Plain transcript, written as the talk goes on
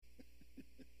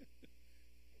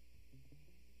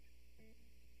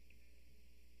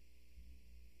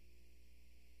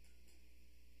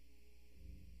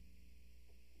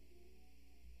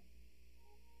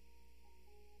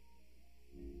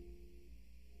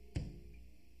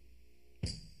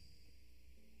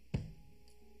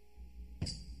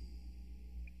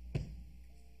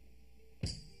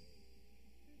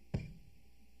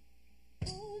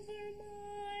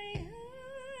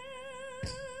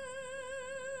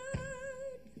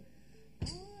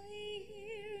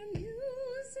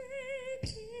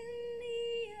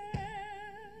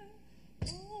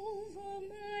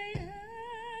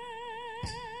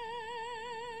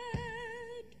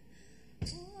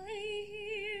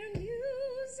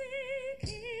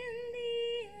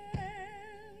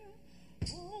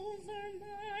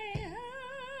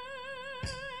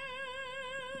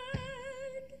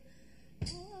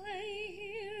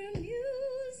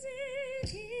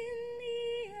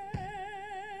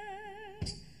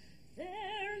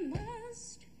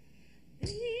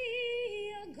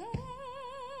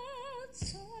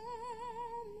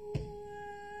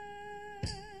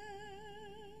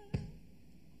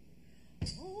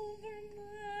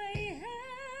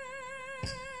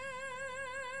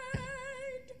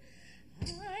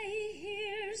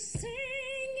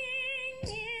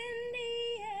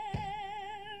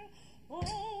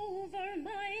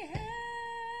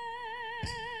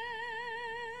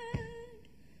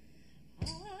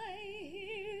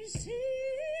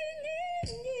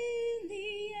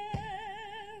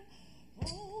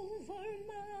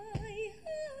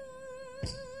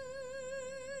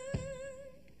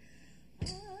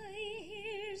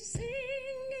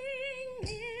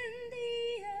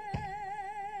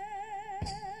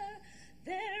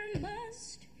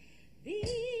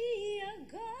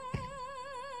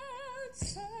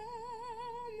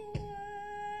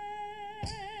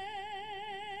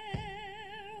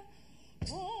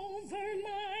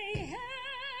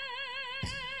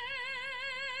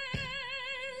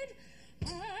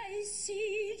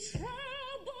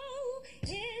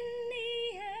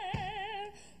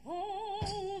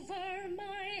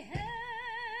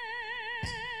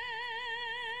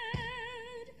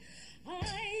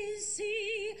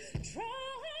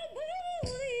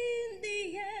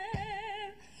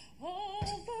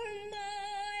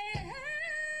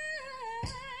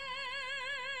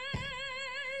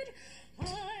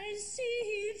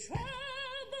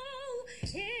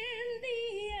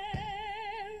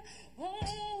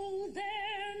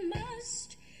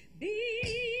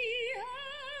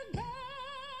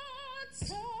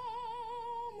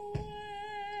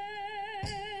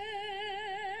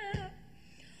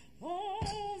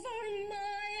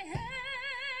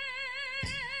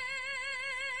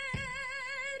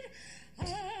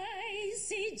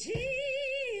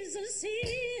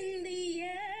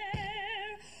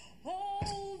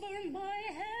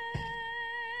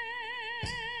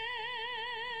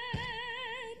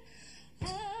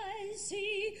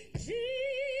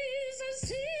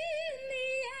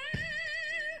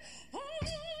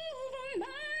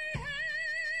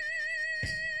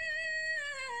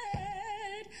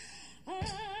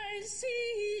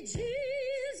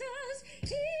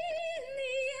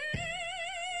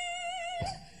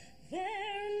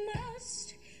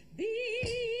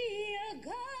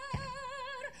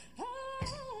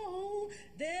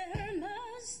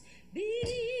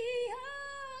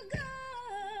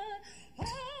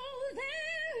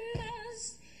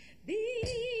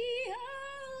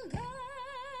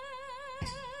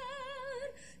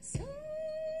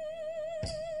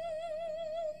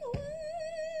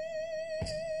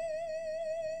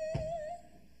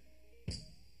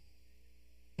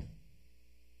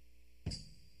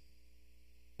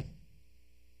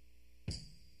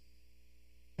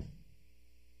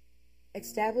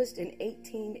Established in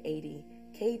 1880,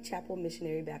 Cade Chapel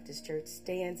Missionary Baptist Church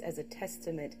stands as a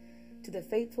testament to the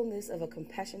faithfulness of a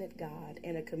compassionate God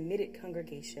and a committed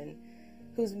congregation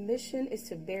whose mission is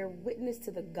to bear witness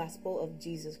to the gospel of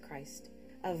Jesus Christ.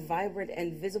 A vibrant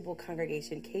and visible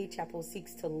congregation, Cade Chapel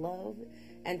seeks to love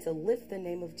and to lift the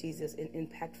name of Jesus in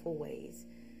impactful ways.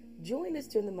 Join us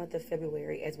during the month of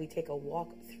February as we take a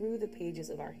walk through the pages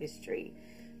of our history,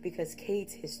 because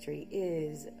Cade's history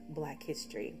is Black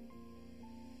history.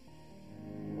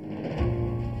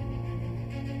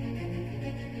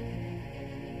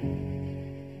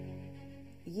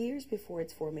 Years before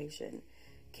its formation,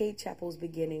 Cade Chapel's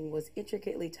beginning was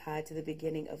intricately tied to the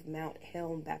beginning of Mount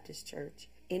Helm Baptist Church.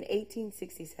 In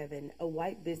 1867, a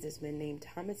white businessman named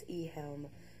Thomas E. Helm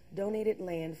donated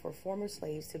land for former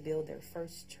slaves to build their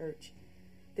first church.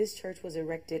 This church was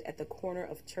erected at the corner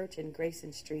of Church and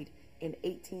Grayson Street in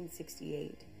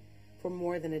 1868. For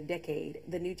more than a decade,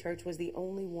 the new church was the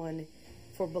only one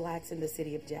for blacks in the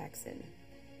city of Jackson.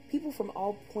 People from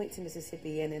all points in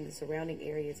Mississippi and in the surrounding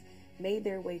areas made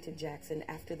their way to Jackson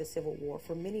after the Civil War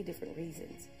for many different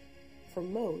reasons. For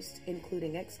most,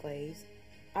 including ex-slaves,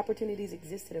 opportunities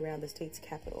existed around the state's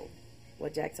capital.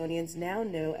 What Jacksonians now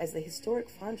know as the historic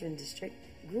Fondren District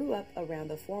grew up around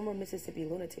the former Mississippi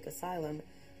Lunatic Asylum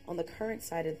on the current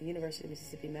site of the University of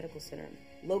Mississippi Medical Center.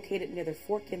 Located near the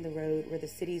fork in the road where the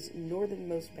city's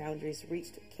northernmost boundaries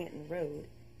reached Canton Road,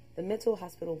 the mental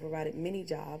hospital provided many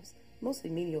jobs, mostly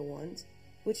menial ones,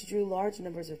 which drew large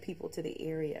numbers of people to the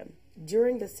area.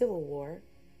 During the Civil War,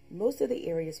 most of the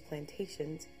area's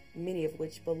plantations, many of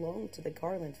which belonged to the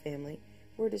Garland family,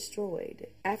 were destroyed.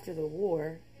 After the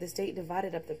war, the state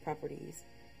divided up the properties,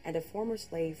 and a former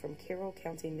slave from Carroll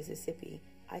County, Mississippi,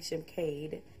 Isham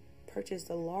Cade, purchased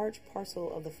a large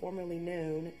parcel of the formerly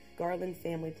known Garland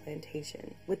family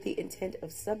plantation with the intent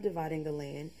of subdividing the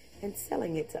land and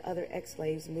selling it to other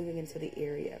ex-slaves moving into the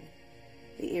area.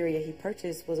 The area he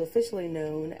purchased was officially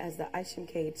known as the Isham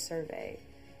Cade Survey,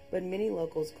 but many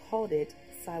locals called it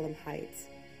Salem Heights.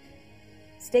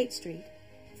 State Street,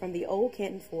 from the old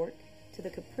Canton Fork to the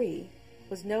Capri,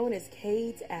 was known as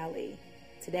Cade's Alley.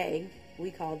 Today, we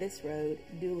call this road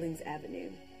Dulings Avenue.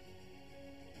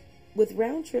 With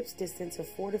round trips distance of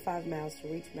 4 to 5 miles to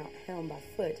reach Mount Helm by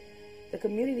foot, the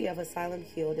community of Asylum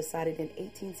Hill decided in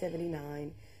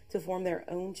 1879 to form their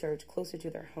own church closer to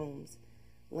their homes.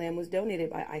 Land was donated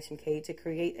by Isham Cade to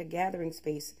create a gathering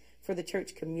space for the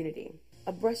church community.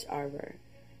 A brush arbor,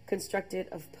 constructed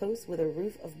of posts with a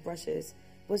roof of brushes,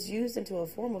 was used until a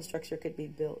formal structure could be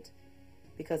built.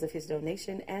 Because of his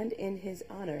donation and in his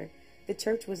honor, the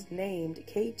church was named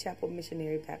Cade Chapel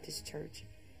Missionary Baptist Church.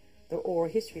 The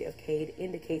oral history of Cade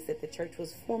indicates that the church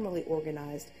was formally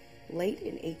organized late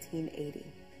in 1880.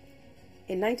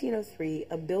 In 1903,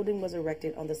 a building was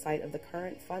erected on the site of the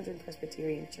current Fondren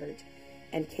Presbyterian Church,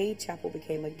 and Cade Chapel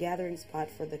became a gathering spot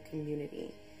for the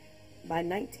community. By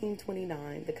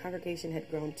 1929, the congregation had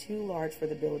grown too large for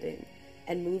the building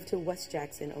and moved to West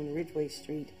Jackson on Ridgeway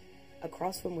Street,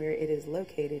 across from where it is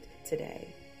located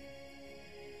today.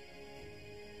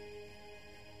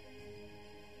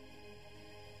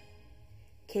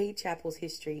 Cade Chapel's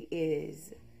history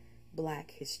is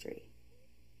Black history.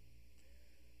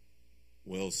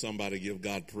 Well, somebody give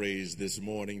God praise this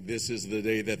morning. This is the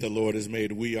day that the Lord has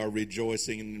made. We are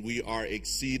rejoicing and we are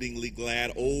exceedingly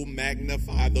glad. Oh,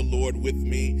 magnify the Lord with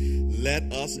me.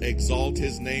 Let us exalt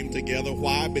his name together.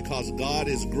 Why? Because God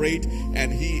is great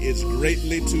and he is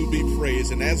greatly to be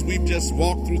praised. And as we've just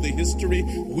walked through the history,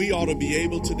 we ought to be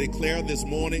able to declare this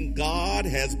morning, God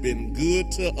has been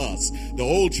good to us. The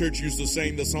old church used to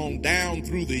sing the song, down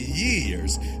through the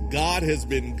years, God has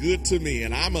been good to me.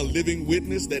 And I'm a living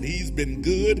witness that he's been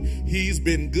good. He's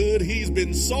been good. He's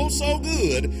been so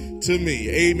good to me.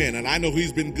 Amen. And I know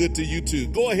he's been good to you too.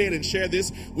 Go ahead and share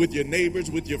this with your neighbors,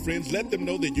 with your friends. Let them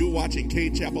know that you're watching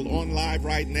Cade Chapel on live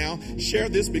right now. Share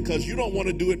this because you don't want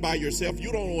to do it by yourself.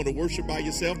 You don't want to worship by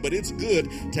yourself, but it's good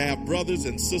to have brothers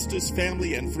and sisters,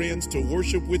 family and friends to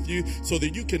worship with you so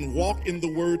that you can walk in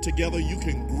the word together. You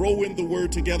can grow in the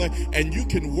word together and you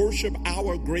can worship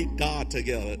our great God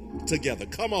together.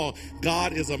 Come on.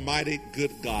 God is a mighty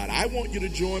good God. I want you to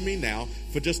join me now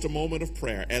for just a moment of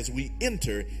prayer as we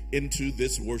enter into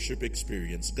this worship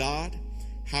experience. God,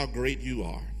 how great you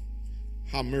are.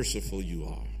 How merciful you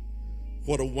are.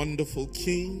 What a wonderful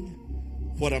King.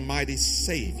 What a mighty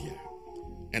Savior.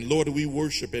 And Lord, we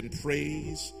worship and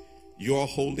praise your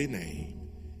holy name.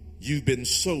 You've been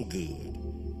so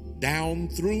good. Down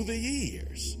through the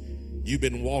years, you've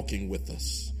been walking with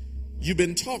us. You've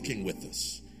been talking with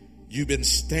us. You've been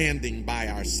standing by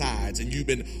our sides and you've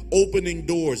been opening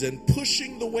doors and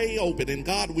pushing the way open. And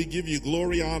God, we give you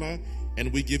glory, honor,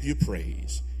 and we give you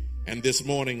praise. And this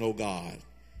morning, oh God,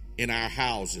 in our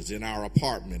houses, in our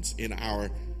apartments, in our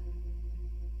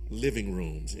living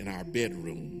rooms, in our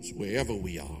bedrooms, wherever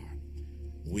we are,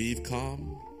 we've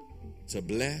come to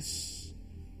bless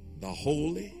the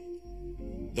holy,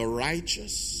 the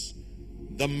righteous,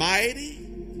 the mighty,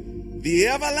 the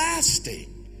everlasting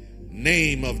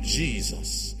name of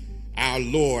Jesus, our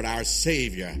Lord, our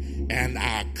Savior, and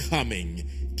our coming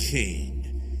King.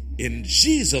 In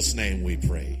Jesus' name we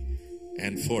pray,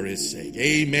 and for his sake.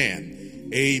 Amen,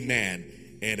 amen,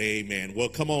 and amen. Well,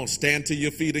 come on, stand to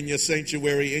your feet in your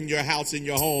sanctuary, in your house, in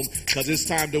your home, because it's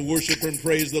time to worship and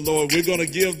praise the Lord. We're going to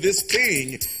give this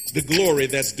King the glory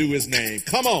that's due his name.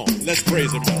 Come on, let's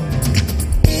praise him, Lord.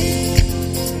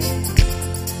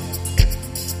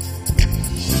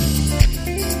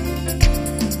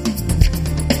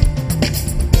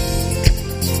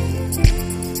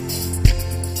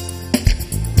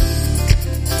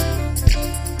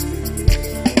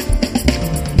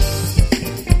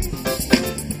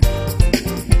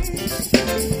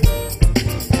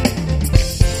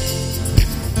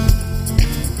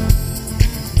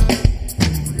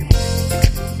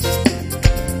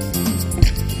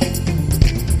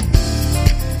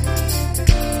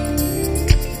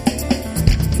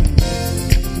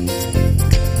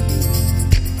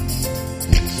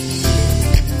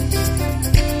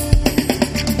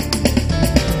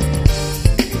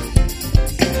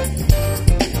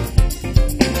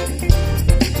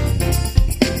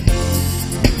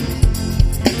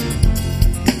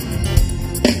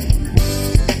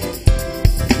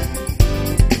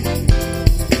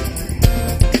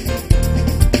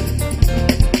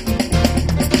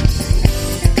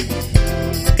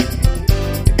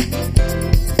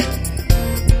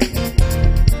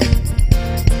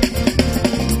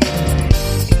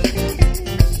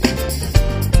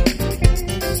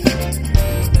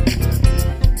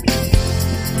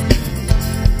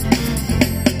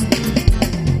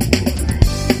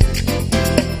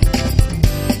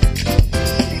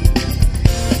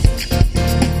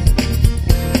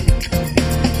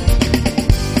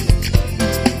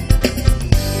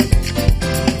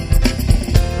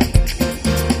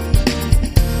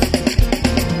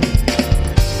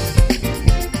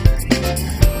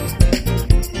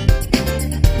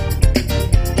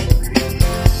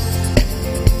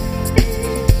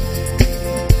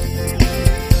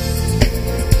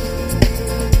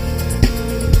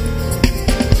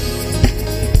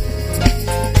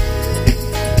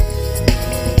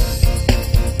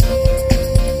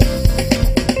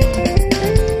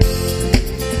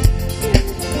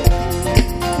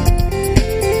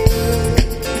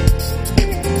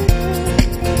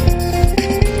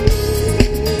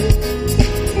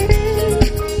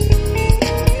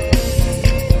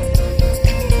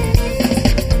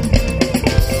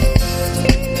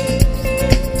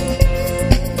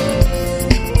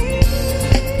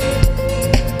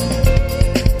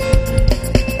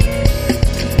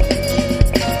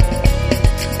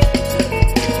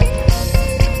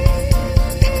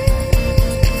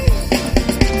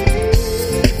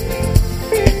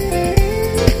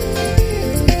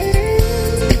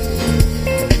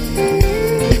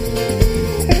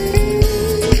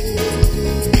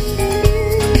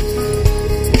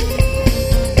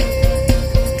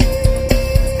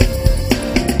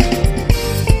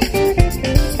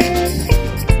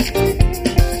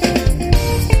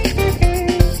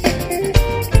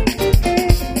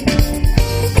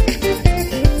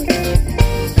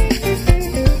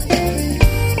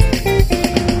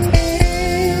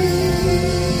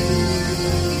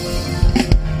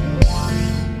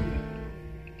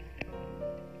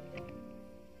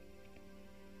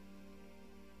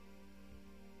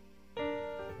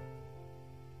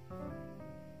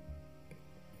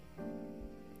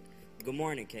 Good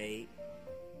morning, Cade.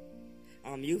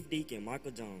 I'm Youth Deacon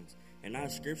Michael Jones, and our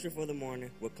scripture for the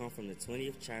morning will come from the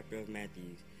 20th chapter of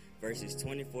Matthew, verses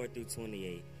 24 through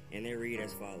 28, and they read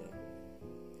as follows.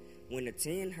 When the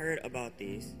 10 heard about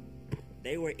this,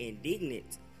 they were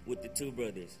indignant with the two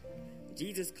brothers.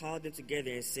 Jesus called them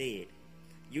together and said,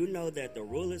 "You know that the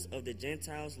rulers of the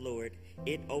Gentiles lord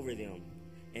it over them,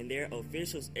 and their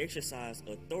officials exercise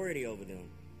authority over them.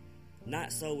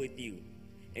 Not so with you.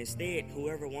 Instead,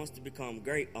 whoever wants to become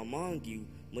great among you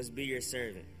must be your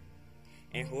servant,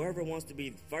 and whoever wants to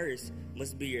be first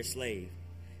must be your slave.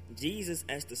 Jesus,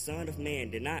 as the Son of Man,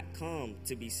 did not come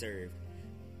to be served,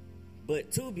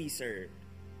 but to be served,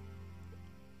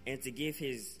 and to give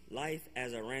his life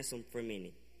as a ransom for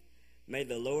many." May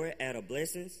the Lord add a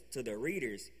blessings to the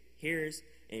readers, hearers,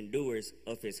 and doers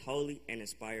of his holy and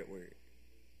inspired word.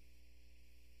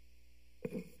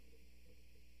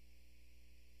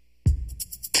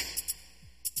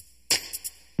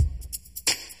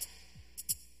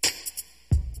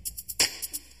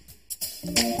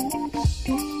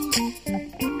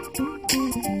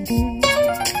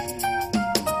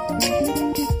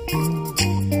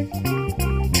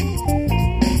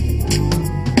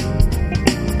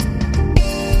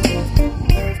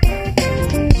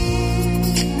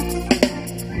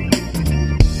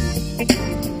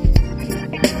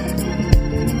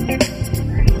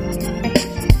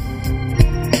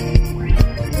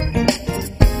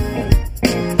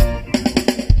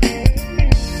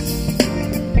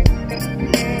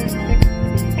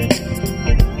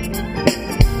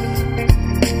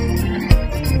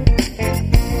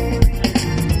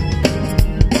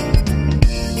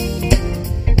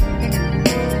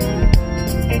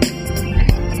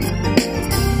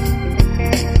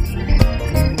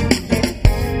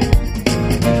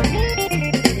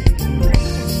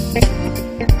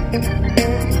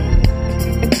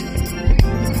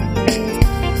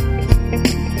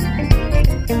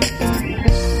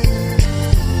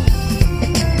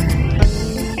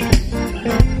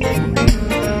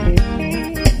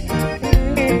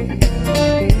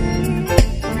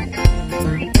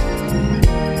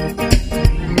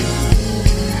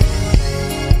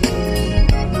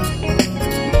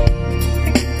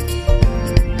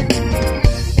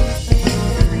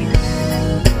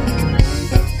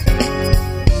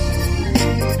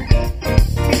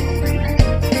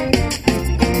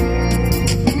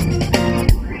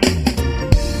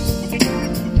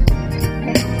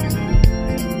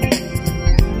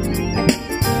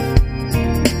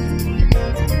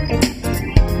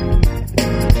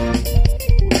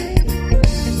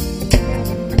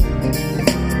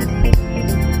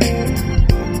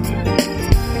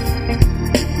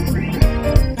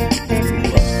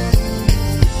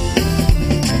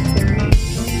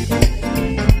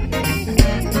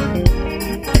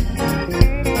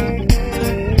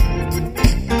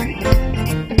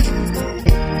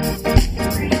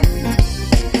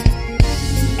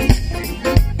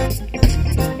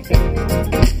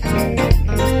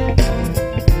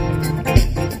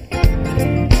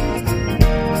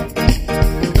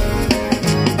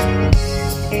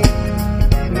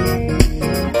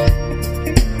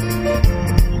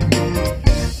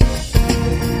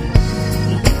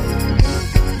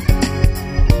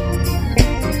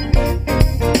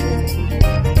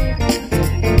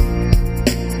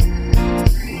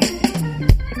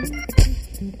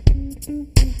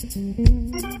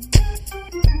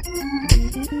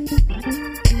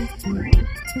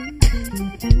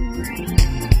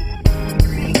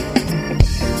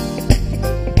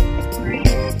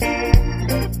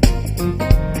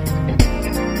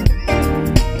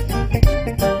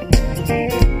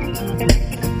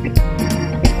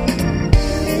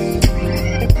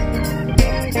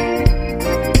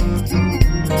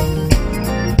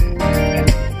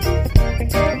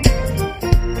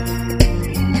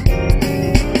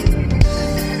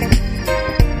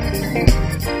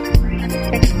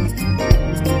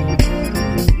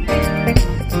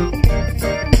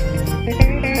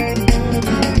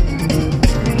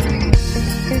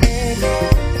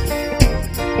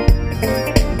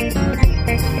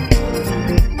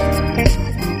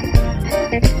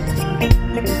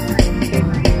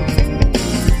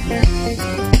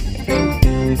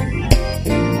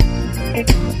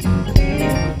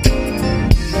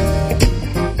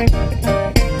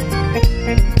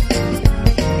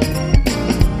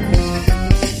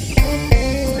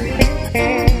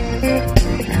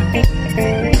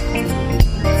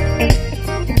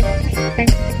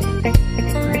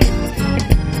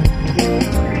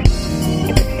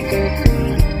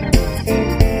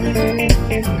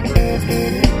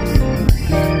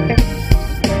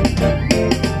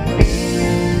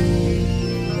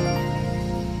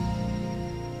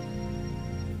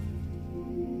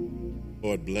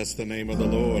 Lord, bless the name of the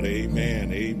Lord.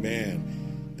 Amen.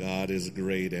 Amen. God is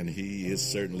great, and he is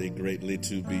certainly greatly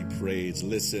to be praised.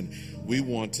 Listen, we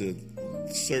want to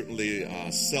certainly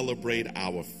celebrate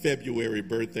our February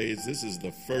birthdays. This is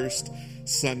the first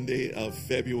Sunday of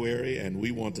February, and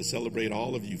we want to celebrate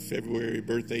all of you February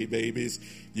birthday babies.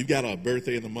 You got a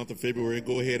birthday in the month of February,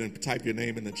 go ahead and type your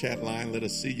name in the chat line. Let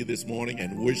us see you this morning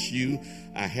and wish you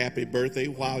a happy birthday.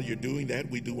 While you're doing that,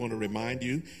 we do want to remind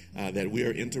you that we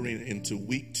are entering into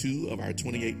week 2 of our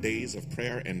 28 days of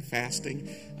prayer and fasting.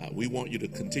 We want you to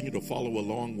continue to follow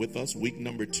along with us. Week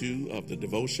number 2 of the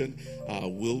devotion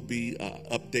will be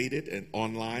updated and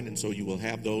online, and so you will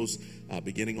have those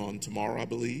beginning on tomorrow, I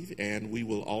believe. And we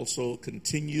will also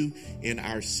continue in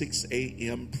our 6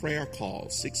 a.m. prayer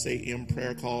calls. 6 a.m.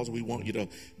 prayer calls. We want you to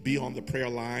be on the prayer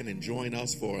line and join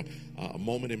us for a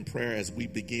moment in prayer as we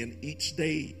begin each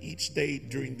day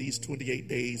during these 28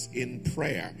 days in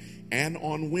prayer. And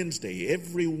on Wednesday,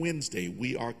 every Wednesday,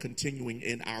 we are continuing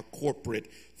in our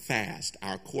corporate fast,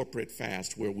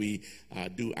 where we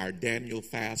do our Daniel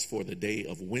fast for the day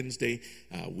of Wednesday.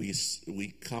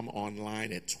 We come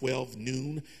online at 12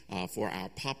 noon for our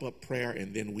pop-up prayer,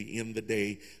 and then we end the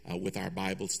day with our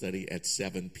Bible study at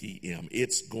 7 p.m.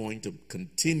 It's going to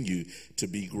continue to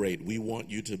be great. We want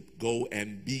you to go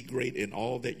and be great in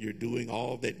all that you're doing,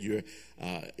 all that you're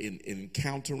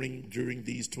encountering during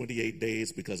these 28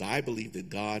 days, because I believe that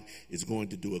God is going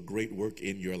to do a great work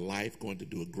in your life, going to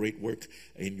do a great work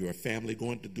in your family,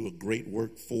 going to do a great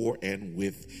work for and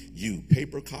with you.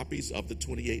 Paper copies of the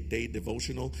 28-day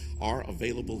devotional are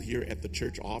available here at the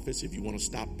church office. If you want to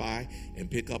stop by and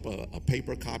pick up a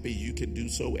paper copy, you can do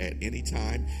so at any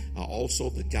time. Also,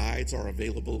 the guides are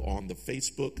available on the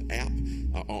Facebook app,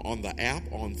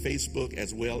 on Facebook,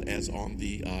 as well as on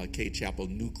the Cade Chapel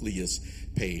Nucleus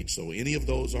page. So any of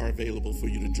those are available for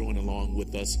you to join along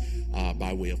with us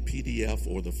by way of PDF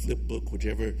or the flip book,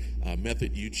 whichever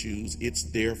method you choose. It's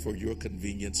there for your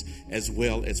convenience, as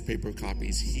well as paper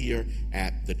copies here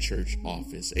at the church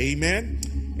office. Amen.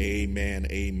 Amen.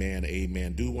 Amen.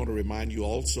 Amen. Do want to remind you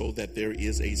also that there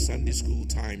is a Sunday school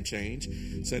time change.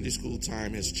 Sunday school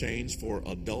time has changed for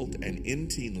adult and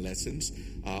in-teen lessons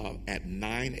at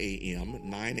 9 a.m.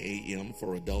 9 a.m.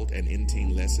 for adult and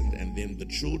in-teen lessons, and then the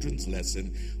children's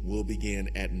lesson will begin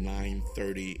at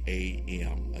 9:30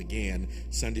 a.m. Again,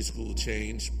 Sunday school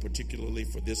change, particularly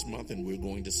for this month, and we're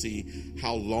going to see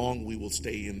how long we will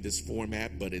stay in this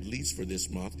format, but at least for this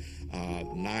month,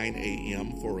 9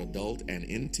 a.m. for adult and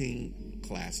in-teen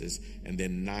classes, and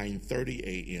then 9:30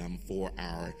 a.m. for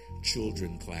our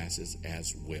children classes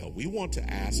as well. We want to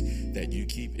ask that you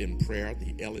keep in prayer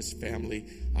the Ellis family.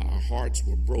 Our hearts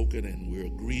were broken, and we're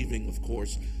grieving, of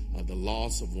course, the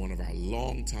loss of one of our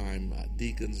longtime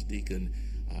deacons, Deacon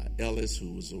Ellis,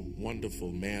 who was a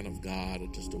wonderful man of God,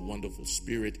 just a wonderful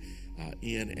spirit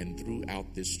in and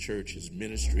throughout this church. His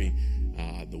ministry,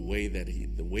 the way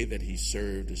that he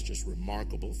served is just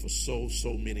remarkable for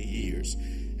so many years.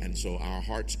 And so our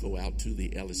hearts go out to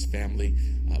the Ellis family.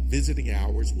 Visiting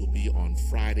hours will be on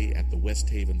Friday at the West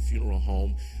Haven Funeral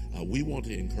Home. We want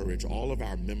to encourage all of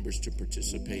our members to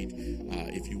participate.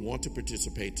 If you want to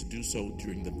participate, to do so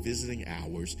during the visiting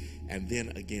hours, and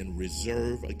then again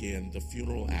reserve again the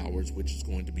funeral hours, which is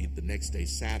going to be the next day,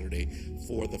 Saturday,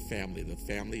 for the family. The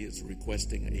family is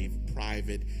requesting a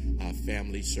private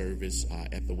family service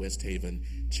at the West Haven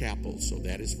Chapel, so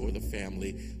that is for the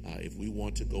family. If we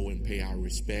want to go and pay our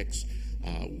respects,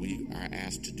 we are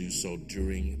asked to do so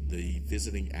during the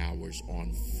visiting hours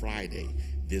on Friday,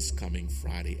 this coming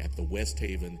Friday, at the West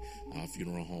Haven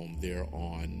Funeral Home there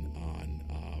on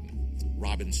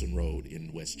Robinson Road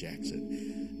in West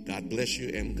Jackson. God bless you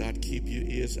and God keep you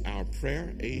is our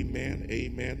prayer. Amen.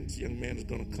 Amen. This young man is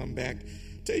going to come back.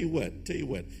 Tell you what,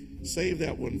 save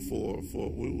that one for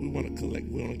we want to collect,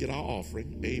 we want to get our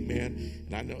offering. Amen.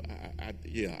 And I know.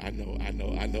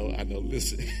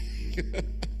 Listen,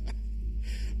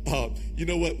 you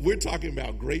know what? We're talking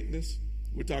about greatness.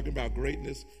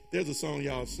 There's a song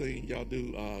y'all sing, y'all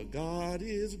do, God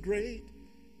is great.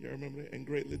 Y'all remember that? And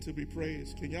greatly to be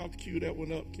praised. Can y'all cue that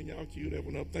one up?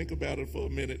 Think about it for a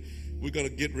minute. We're going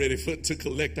to get ready to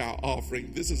collect our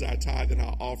offering. This is our tithe and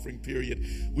our offering period.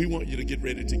 We want you to get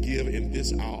ready to give in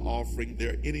this, our offering.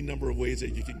 There are any number of ways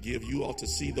that you can give. You ought to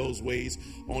see those ways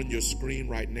on your screen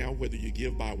right now, whether you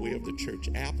give by way of the church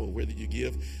app or whether you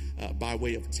give by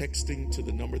way of texting to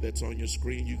the number that's on your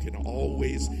screen. You can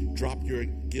always drop your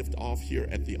gift off here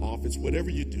at the office.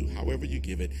 Whatever you do, however you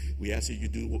give it, we ask that you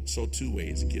do so two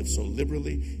ways. Give so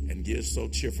liberally and give so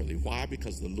cheerfully. Why?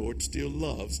 Because the Lord still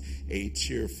loves a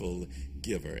cheerful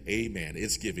giver. Amen.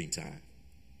 It's giving time.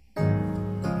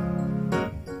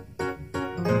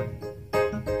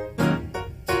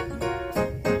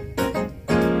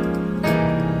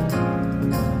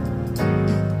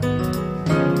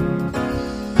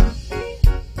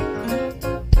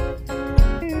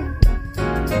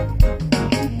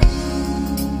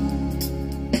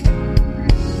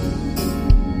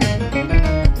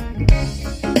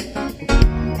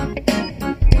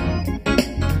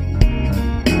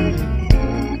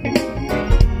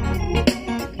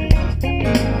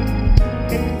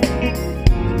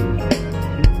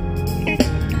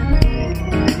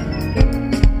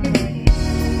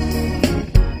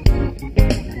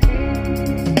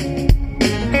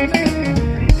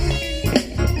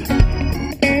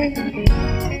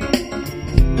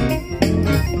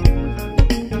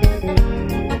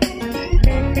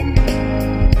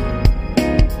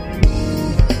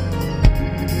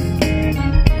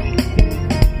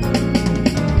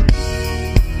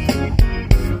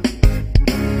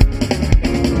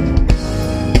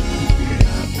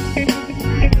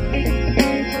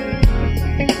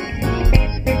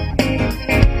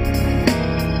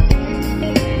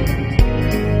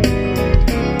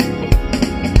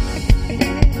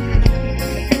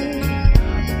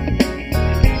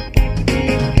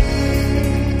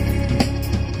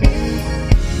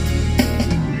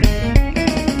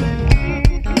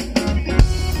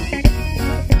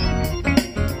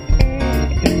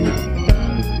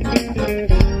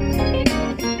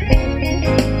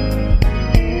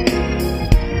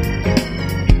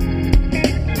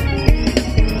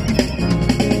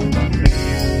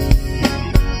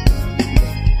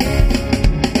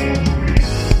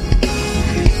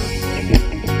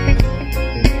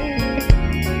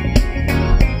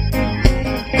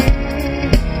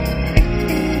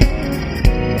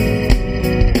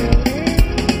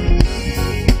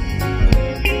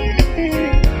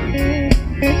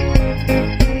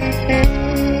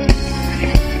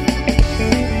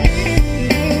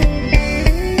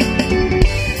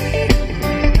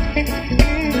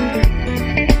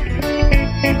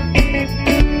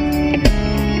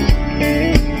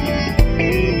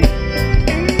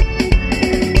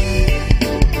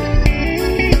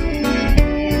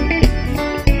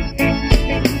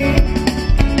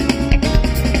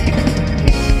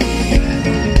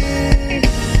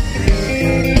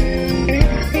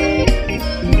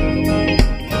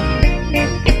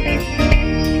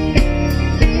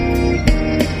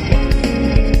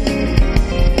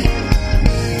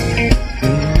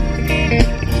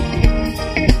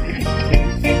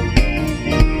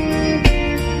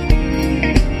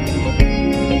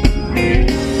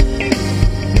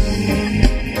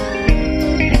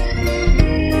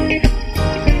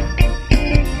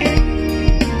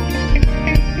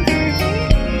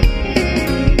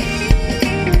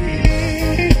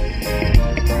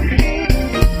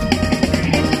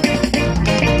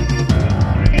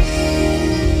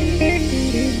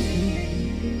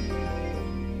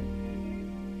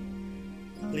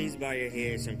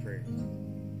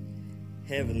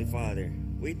 Heavenly Father,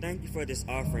 we thank you for this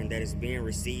offering that is being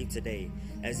received today,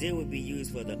 as it will be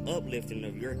used for the uplifting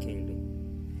of your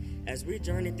kingdom. As we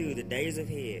journey through the days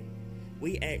ahead,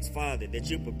 we ask, Father, that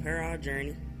you prepare our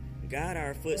journey, guide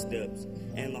our footsteps,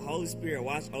 and the Holy Spirit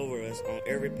watch over us on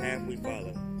every path we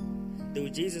follow. Through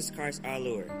Jesus Christ our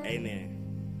Lord. Amen.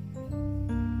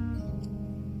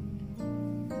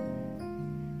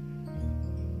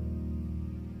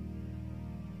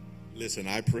 Listen,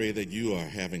 I pray that you are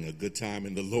having a good time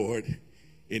in the Lord,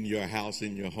 in your house,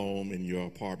 in your home, in your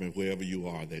apartment, wherever you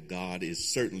are, that God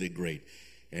is certainly great,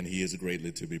 and he is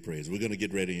greatly to be praised. We're going to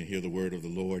get ready and hear the word of the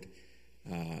Lord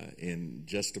in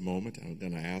just a moment. I'm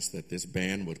going to ask that this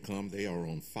band would come. They are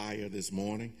on fire this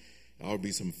morning. There ought to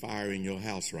be some fire in your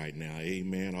house right now.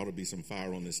 Amen. Ought to be some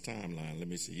fire on this timeline. Let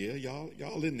me see. Yeah,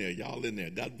 y'all in there. Y'all in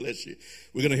there. God bless you.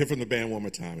 We're going to hear from the band one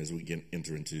more time as we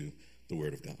enter into the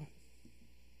word of God.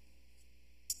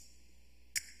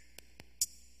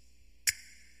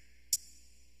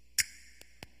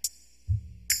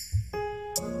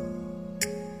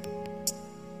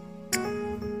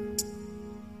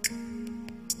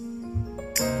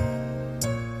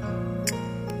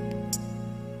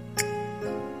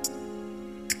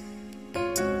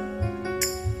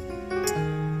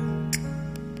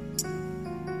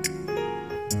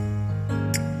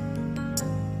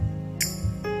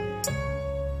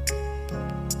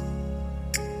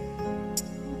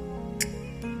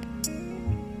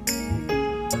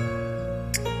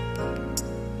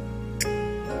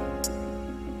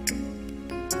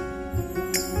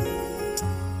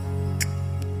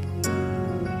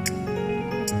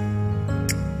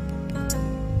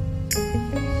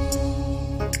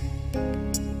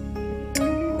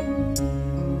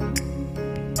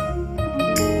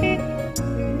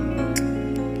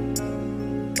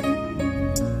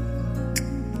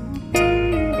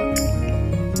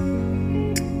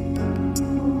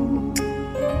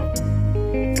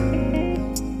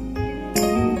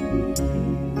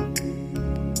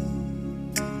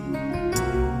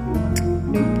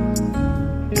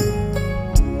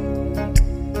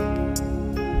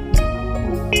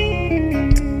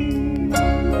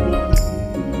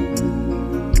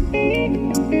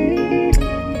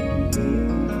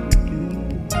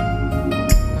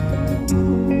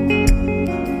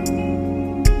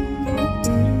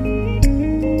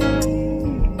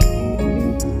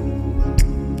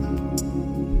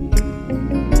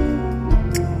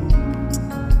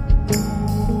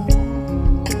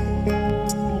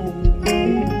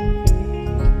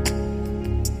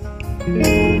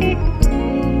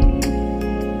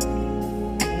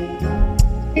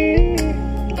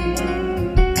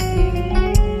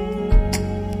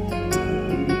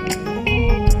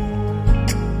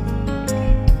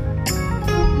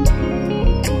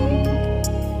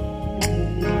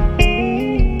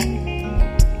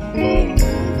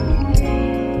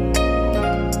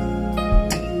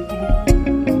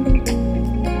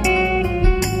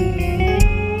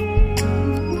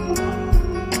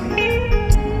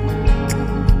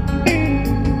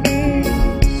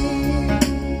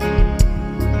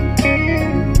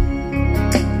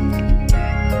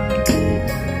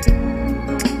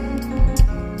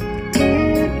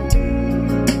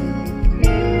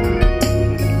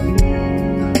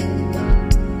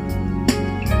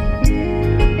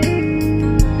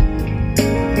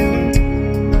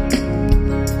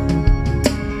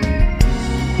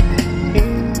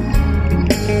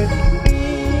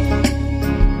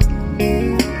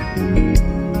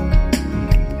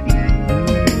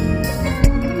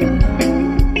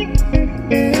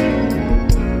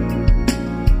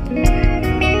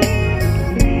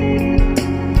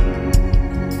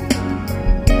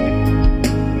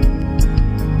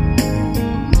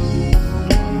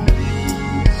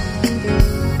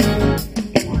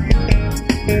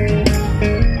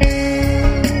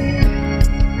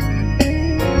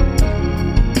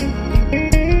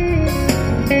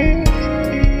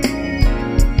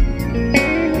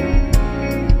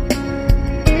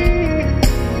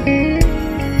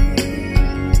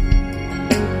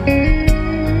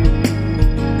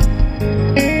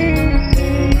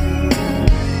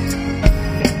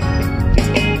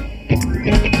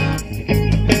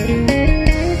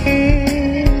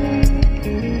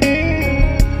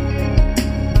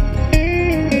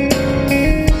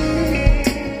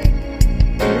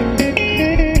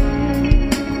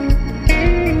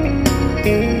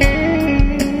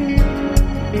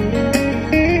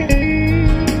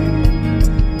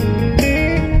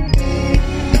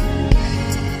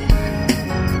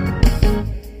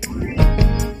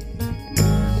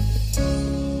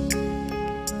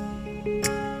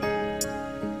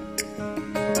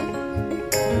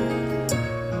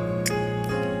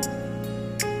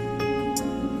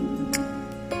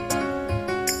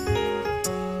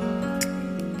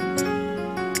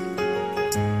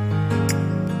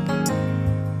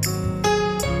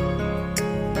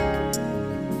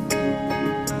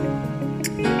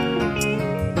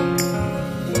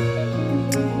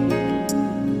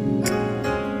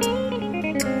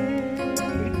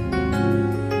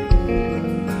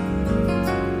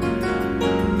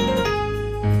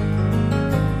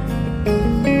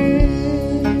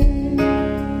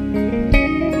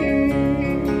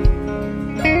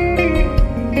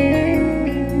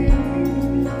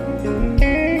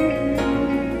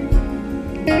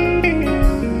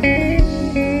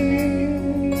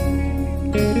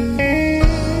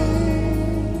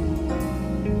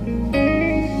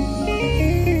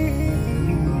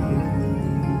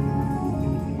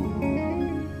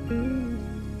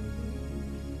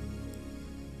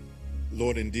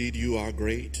 Indeed, you are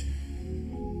great.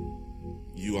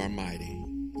 You are mighty.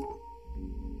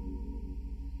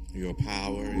 Your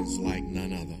power is like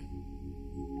none other.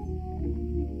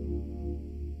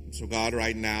 So, God,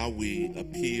 right now we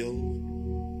appeal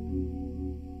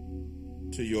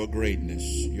to your greatness,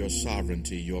 your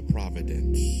sovereignty, your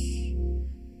providence.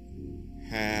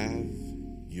 Have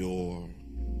your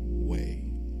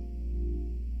way.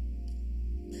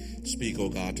 Speak, O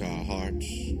God, to our hearts.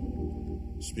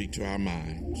 Speak to our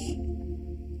minds.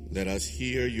 Let us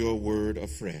hear your word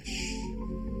afresh,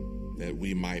 that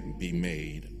we might be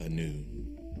made anew.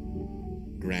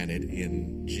 Grant it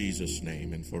in Jesus'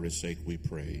 name, and for his sake we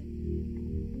pray.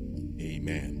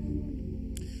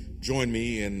 Amen. Join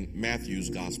me in Matthew's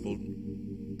Gospel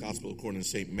according to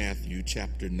St. Matthew,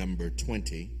 chapter number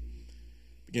 20,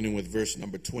 beginning with verse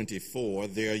number 24.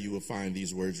 There you will find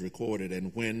these words recorded.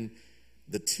 And when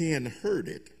the 10 heard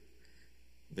it,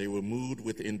 they were moved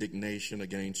with indignation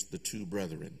against the two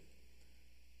brethren.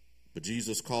 But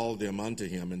Jesus called them unto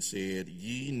him and said,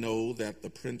 Ye know that the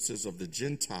princes of the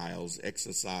Gentiles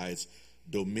exercise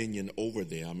dominion over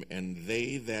them, and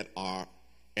they that are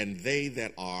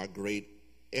great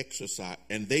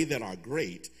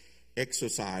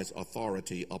exercise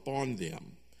authority upon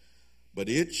them. But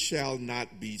it shall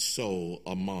not be so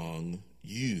among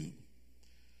you.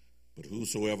 But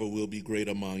whosoever will be great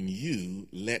among you,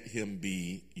 let him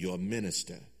be your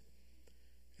minister.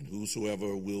 And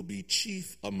whosoever will be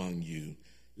chief among you,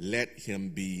 let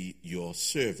him be your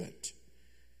servant.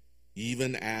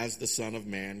 Even as the Son of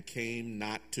Man came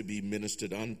not to be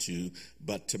ministered unto,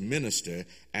 but to minister,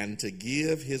 and to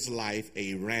give his life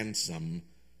a ransom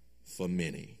for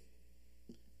many.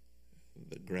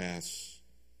 The grass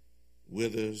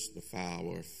withers, the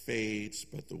flower fades,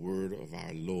 but the word of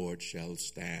our Lord shall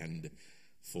stand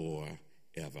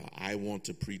forever. I want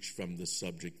to preach from the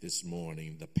subject this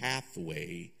morning, the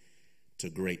pathway to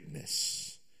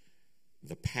greatness.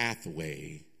 The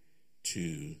pathway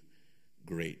to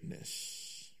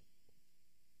greatness.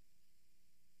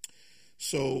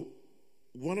 So,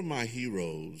 one of my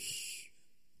heroes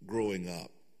growing up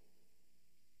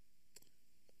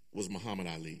was Muhammad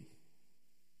Ali.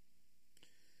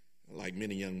 Like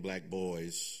many young black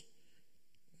boys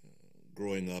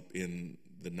growing up in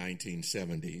the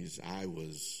 1970s, I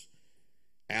was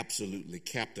absolutely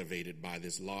captivated by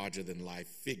this larger-than-life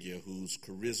figure whose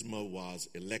charisma was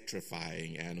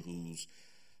electrifying and whose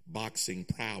boxing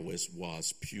prowess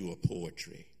was pure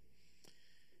poetry.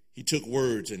 He took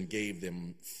words and gave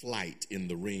them flight in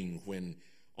the ring when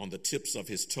on the tips of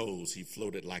his toes he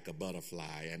floated like a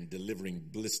butterfly and delivering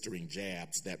blistering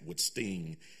jabs that would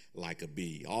sting like a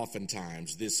bee.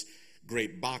 Oftentimes, this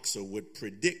great boxer would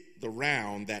predict the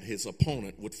round that his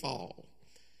opponent would fall,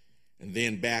 and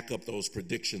then back up those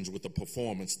predictions with a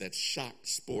performance that shocked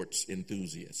sports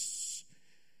enthusiasts.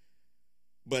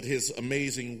 But his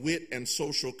amazing wit and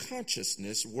social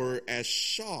consciousness were as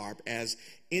sharp as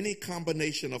any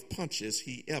combination of punches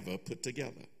he ever put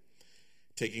together.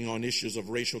 Taking on issues of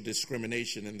racial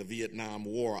discrimination in the Vietnam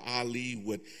War, Ali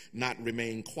would not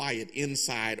remain quiet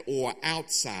inside or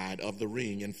outside of the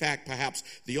ring. In fact, perhaps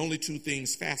the only two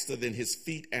things faster than his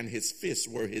feet and his fists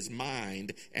were his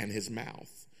mind and his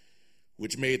mouth,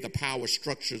 which made the power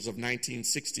structures of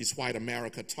 1960s white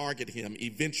America target him,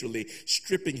 eventually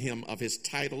stripping him of his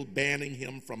title, banning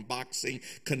him from boxing,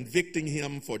 convicting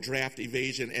him for draft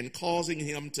evasion, and causing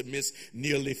him to miss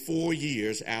nearly 4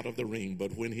 years out of the ring.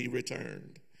 But when he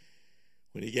returned,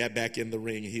 when he got back in the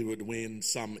ring, he would win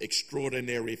some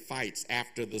extraordinary fights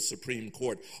after the Supreme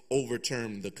Court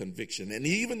overturned the conviction. And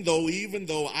even though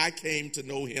I came to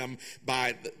know him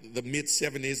by the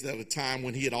mid-70s, at a time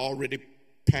when he had already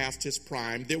past his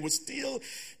prime, there was still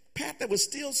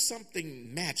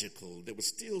something magical. There was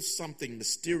still something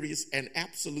mysterious and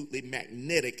absolutely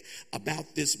magnetic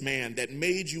about this man that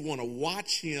made you want to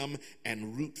watch him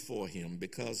and root for him,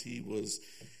 because he was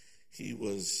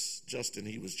just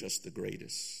the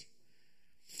greatest.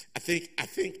 I think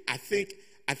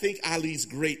Ali's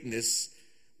greatness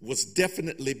was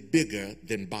definitely bigger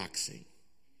than boxing.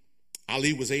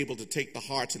 Ali was able to take the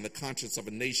hearts and the conscience of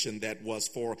a nation that was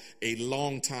for a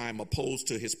long time opposed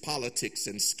to his politics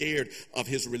and scared of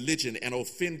his religion and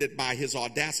offended by his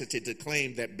audacity to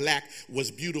claim that black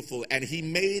was beautiful. And he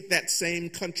made that same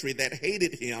country that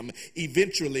hated him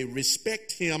eventually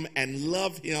respect him and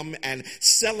love him and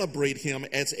celebrate him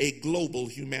as a global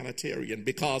humanitarian,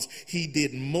 because he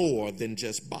did more than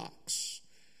just box.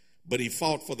 But he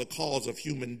fought for the cause of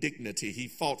human dignity. He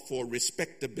fought for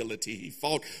respectability. He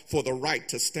fought for the right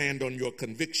to stand on your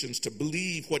convictions, to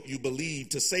believe what you believe,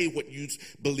 to say what you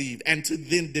believe, and to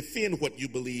then defend what you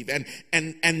believe.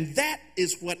 And that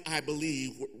is what I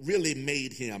believe really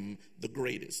made him the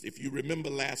greatest. If you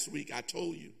remember last week, I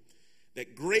told you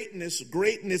that greatness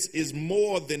is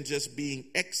more than just being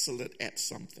excellent at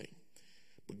something.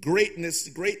 Greatness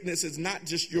is not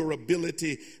just your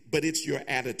ability, but it's your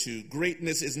attitude.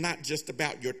 Greatness is not just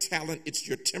about your talent, it's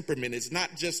your temperament. It's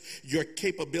not just your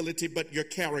capability, but your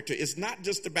character. It's not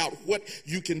just about what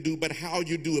you can do, but how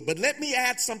you do it. But let me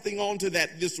add something on to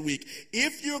that this week.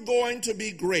 If you're going to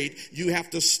be great, you have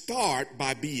to start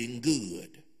by being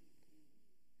good.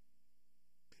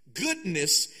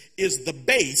 Goodness is the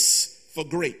base for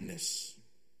greatness.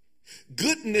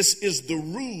 Goodness is the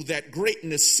roux that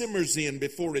greatness simmers in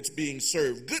before it's being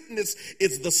served. Goodness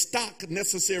is the stock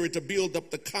necessary to build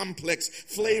up the complex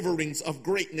flavorings of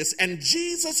greatness. And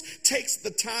Jesus takes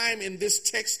the time in this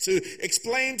text to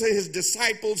explain to his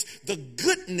disciples the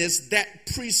goodness that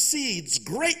precedes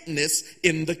greatness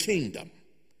in the kingdom.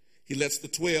 He lets the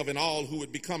 12 and all who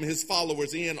would become his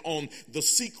followers in on the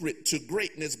secret to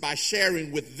greatness by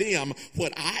sharing with them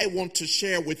what I want to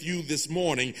share with you this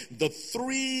morning, the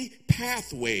 3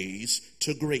 pathways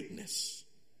to greatness.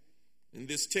 In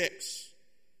this text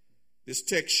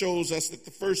shows us that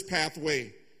the first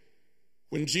pathway,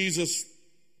 when Jesus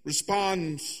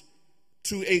responds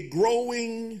to a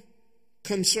growing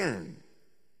concern,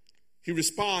 he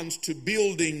responds to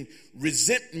building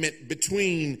resentment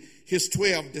between his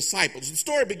 12 disciples. The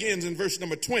story begins in verse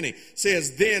number 20.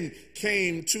 Says, then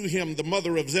came to him the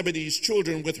mother of Zebedee's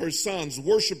children with her sons,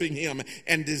 worshiping him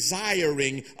and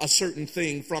desiring a certain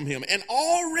thing from him. And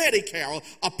already, Carol,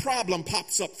 a problem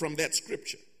pops up from that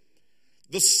scripture.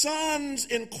 The sons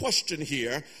in question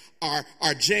here are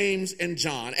James and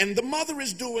John. And the mother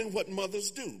is doing what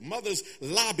mothers do. Mothers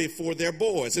lobby for their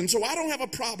boys. And so I don't have a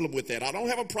problem with that. I don't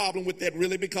have a problem with that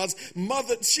really, because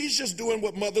she's just doing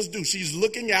what mothers do. She's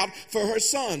looking out for her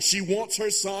sons. She wants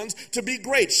her sons to be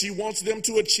great. She wants them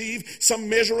to achieve some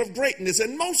measure of greatness.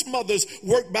 And most mothers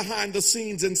work behind the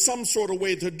scenes in some sort of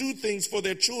way to do things for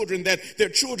their children that their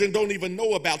children don't even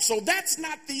know about. So that's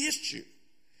not the issue.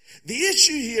 The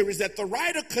issue here is that the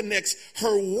writer connects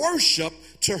her worship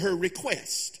to her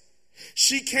request.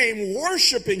 She came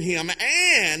worshiping him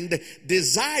and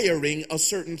desiring a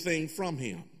certain thing from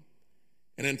him.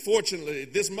 And unfortunately,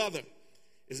 this mother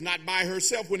is not by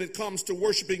herself when it comes to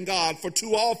worshiping God, for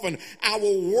too often our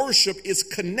worship is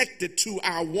connected to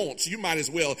our wants. You might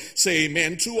as well say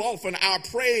amen. Too often our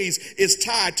praise is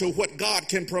tied to what God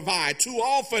can provide. Too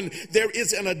often there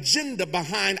is an agenda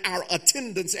behind our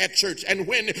attendance at church. And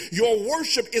when your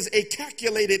worship is a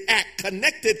calculated act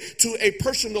connected to a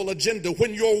personal agenda,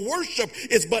 when your worship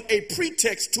is but a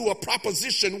pretext to a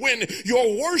proposition, when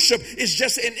your worship is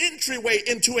just an entryway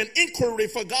into an inquiry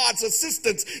for God's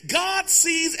assistance, God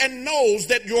sees and knows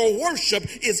that your worship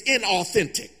is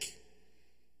inauthentic.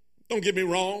 Don't get me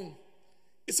wrong.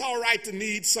 It's all right to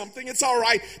need something. It's all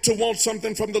right to want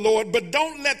something from the Lord, but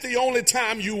don't let the only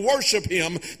time you worship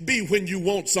him be when you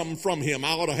want something from him.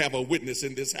 I ought to have a witness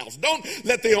in this house. Don't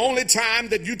let the only time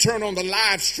that you turn on the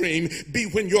live stream be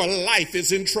when your life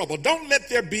is in trouble. Don't let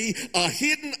there be a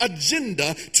hidden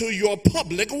agenda to your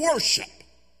public worship.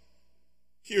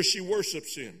 Here she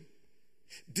worships him,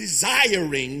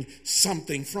 desiring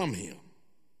something from him.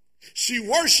 She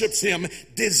worships him,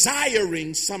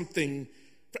 desiring something.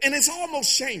 And it's almost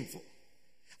shameful,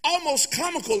 almost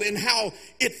comical in how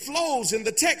it flows in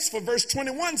the text. For verse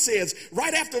 21 says,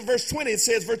 right after verse 20, it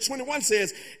says, verse 21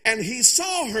 says, and he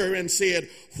saw her and said,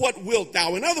 what wilt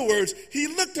thou? In other words, he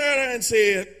looked at her and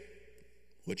said,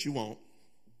 what you want?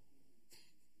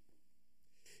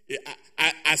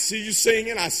 I see you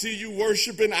singing. I see you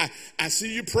worshiping. I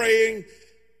see you praying.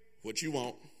 What you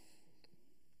want?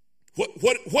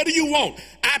 What do you want?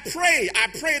 I pray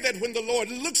that when the Lord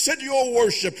looks at your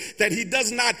worship, that he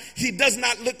does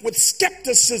not look with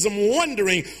skepticism,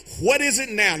 wondering, what is it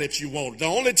now that you want? The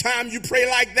only time you pray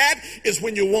like that is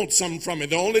when you want something from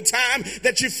it. The only time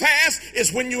that you fast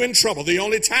is when you're in trouble. The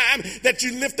only time that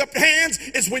you lift up hands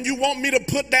is when you want me to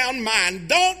put down mine.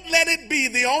 Don't let it be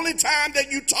the only time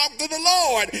that you talk to the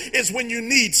Lord is when you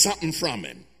need something from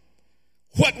him.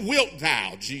 What wilt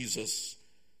thou? Jesus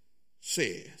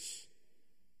says.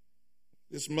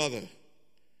 This mother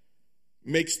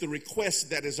makes the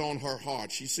request that is on her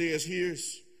heart. She says,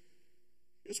 here's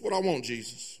what I want,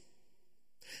 Jesus.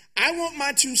 I want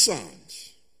my 2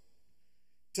 sons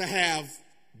to have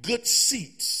good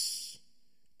seats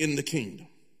in the kingdom.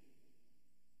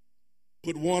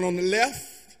 Put one on the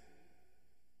left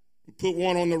Put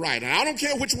one on the right. And I don't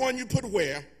care which one you put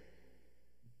where,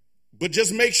 but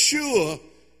just make sure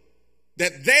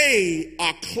that they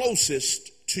are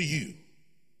closest to you.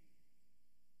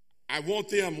 I want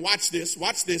them, watch this.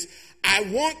 I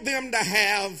want them to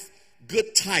have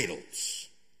good titles.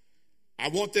 I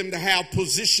want them to have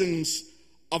positions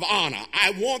of honor.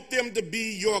 I want them to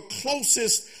be your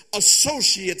closest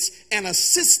associates and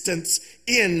assistants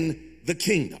in the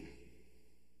kingdom.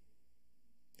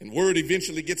 And word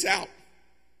eventually gets out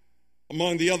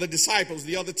among the other disciples,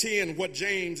 the other 10, what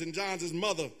James and John's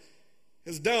mother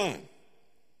has done.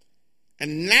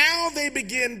 And now they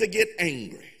begin to get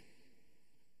angry.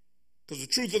 Because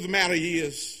the truth of the matter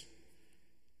is,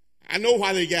 I know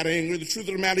why they got angry. The truth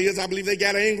of the matter is, I believe they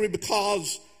got angry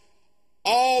because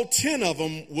all 10 of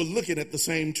them were looking at the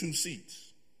same 2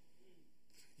 seats.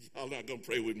 Y'all not going to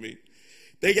pray with me.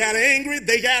 They got angry.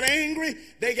 They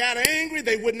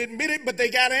wouldn't admit it, but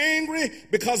they got angry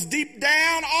because deep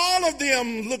down, all of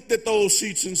them looked at those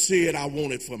seats and said, I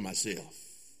want it for myself.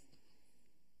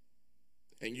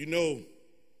 And you know,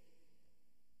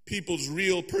 people's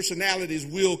real personalities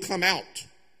will come out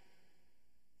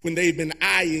when they've been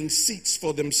eyeing seats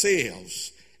for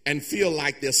themselves and feel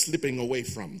like they're slipping away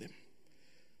from them.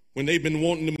 When they've been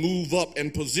wanting to move up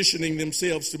and positioning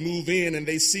themselves to move in and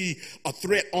they see a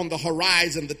threat on the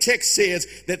horizon, the text says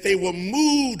that they were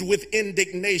moved with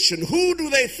indignation. Who do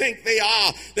they think they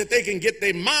are that they can get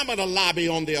their mama to lobby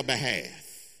on their behalf?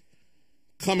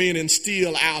 Come in and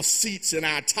steal our seats and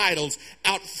our titles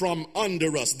out from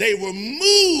under us. They were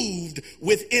moved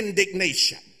with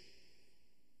indignation.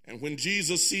 And when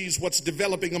Jesus sees what's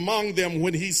developing among them,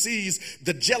 when he sees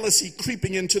the jealousy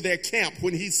creeping into their camp,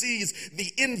 when he sees the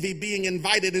envy being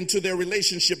invited into their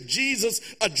relationship, Jesus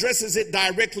addresses it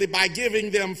directly by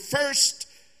giving them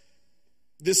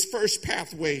this first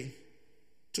pathway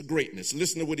to greatness.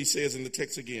 Listen to what he says in the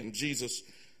text again. Jesus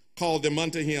called them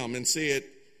unto him and said,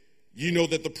 you know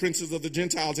that the princes of the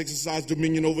Gentiles exercise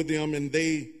dominion over them, and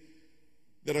they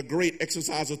that are great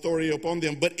exercise authority upon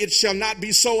them. But it shall not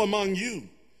be so among you.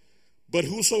 But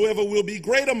whosoever will be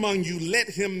great among you, let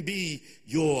him be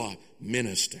your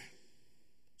minister.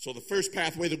 So the first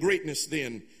pathway to greatness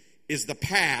then is the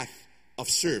path of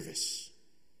service.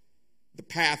 The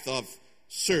path of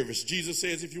service. Jesus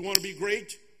says, if you want to be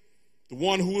great, the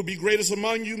one who will be greatest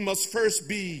among you must first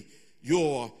be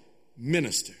your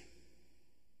minister.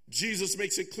 Jesus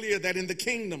makes it clear that in the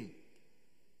kingdom,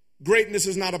 greatness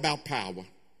is not about power.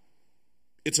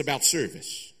 It's about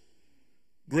service.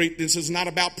 Greatness is not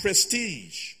about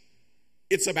prestige.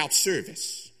 It's about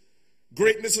service.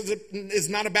 Greatness is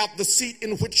not about the seat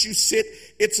in which you sit.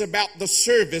 It's about the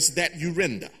service that you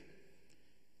render.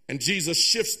 And Jesus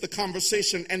shifts the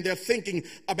conversation and their thinking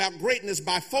about greatness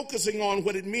by focusing on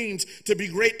what it means to be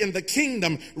great in the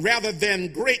kingdom rather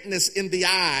than greatness in the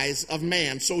eyes of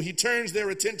man. So he turns their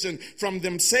attention from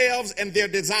themselves and their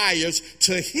desires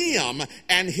to him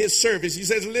and his service. He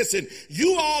says, listen,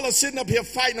 you all are sitting up here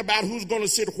fighting about who's going to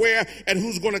sit where and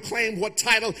who's going to claim what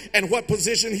title and what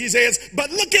position. He says, but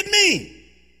look at me.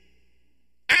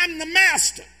 I'm the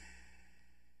master.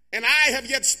 And I have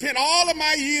yet spent all of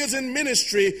my years in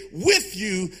ministry with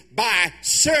you by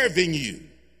serving you.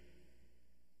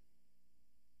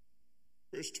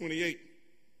 Verse 28.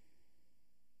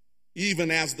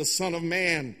 Even as the Son of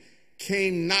Man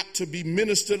came not to be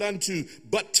ministered unto,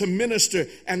 but to minister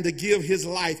and to give his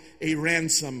life a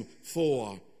ransom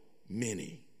for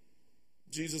many.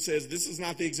 Jesus says, this is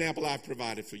not the example I've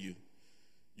provided for you.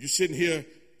 You're sitting here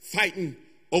fighting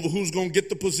over who's going to get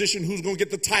the position, who's going to get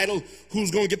the title,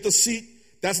 who's going to get the seat.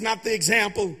 That's not the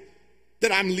example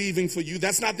that I'm leaving for you.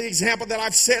 That's not the example that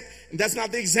I've set, and that's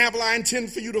not the example I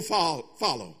intend for you to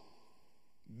follow.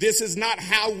 This is not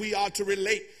how we are to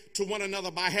relate to one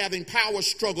another by having power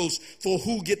struggles for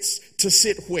who gets to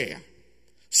sit where.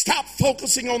 Stop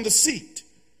focusing on the seat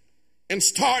and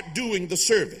start doing the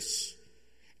service.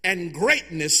 And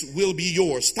greatness will be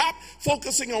yours. Stop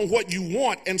focusing on what you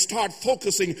want and start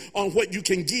focusing on what you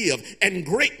can give, and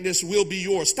greatness will be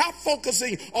yours. Stop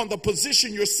focusing on the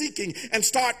position you're seeking and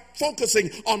start focusing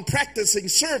on practicing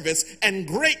service, and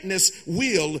greatness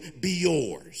will be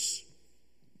yours.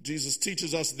 Jesus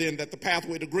teaches us then that the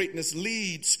pathway to greatness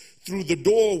leads through the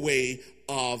doorway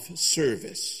of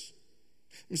service.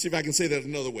 Let me see if I can say that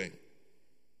another way.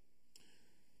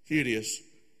 Here it is.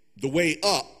 The way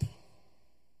up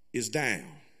is down.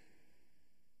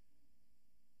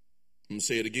 I'm going to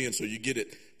say it again so you get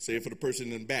it. Say it for the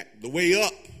person in the back. The way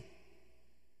up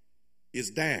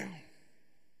is down.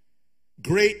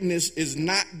 Greatness is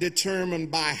not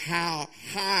determined by how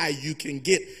high you can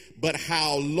get, but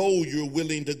how low you're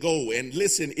willing to go. And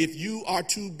listen, if you are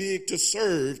too big to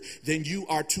serve, then you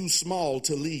are too small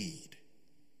to lead.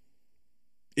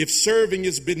 If serving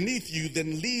is beneath you,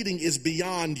 then leading is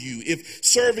beyond you. If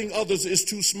serving others is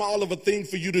too small of a thing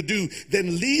for you to do,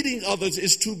 then leading others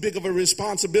is too big of a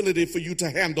responsibility for you to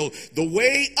handle. The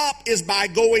way up is by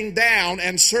going down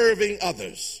and serving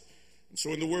others. And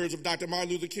so in the words of Dr.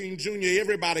 Martin Luther King Jr.,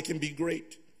 everybody can be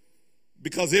great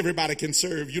because everybody can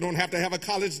serve. You don't have to have a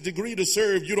college degree to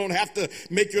serve. You don't have to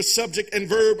make your subject and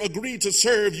verb agree to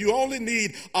serve. You only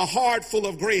need a heart full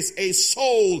of grace, a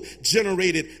soul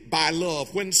generated by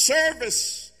love. When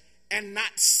service and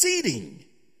not seating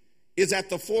is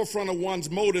at the forefront of one's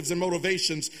motives and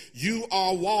motivations, you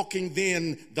are walking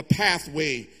then the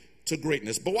pathway to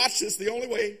greatness. But watch this, the only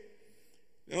way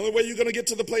you're going to get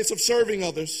to the place of serving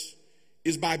others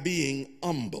is by being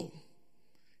humble.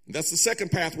 That's the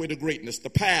second pathway to greatness, the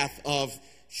path of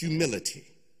humility.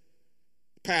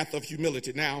 The path of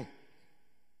humility. Now,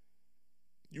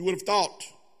 you would have thought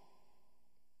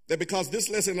that because this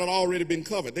lesson had already been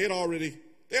covered, they had already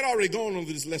gone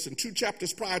over this lesson 2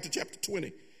 chapters prior to chapter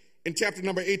 20. In chapter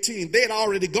number 18, they had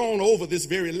already gone over this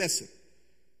very lesson.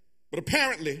 But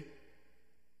apparently,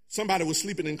 somebody was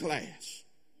sleeping in class.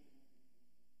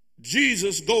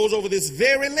 Jesus goes over this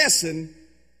very lesson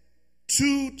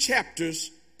 2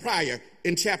 chapters prior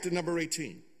in chapter number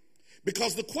 18.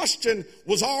 Because the question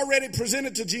was already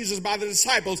presented to Jesus by the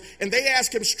disciples, and they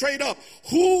asked him straight up,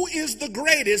 who is the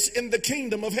greatest in the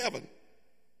kingdom of heaven?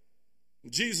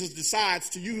 Jesus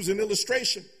decides to use an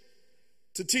illustration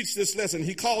to teach this lesson.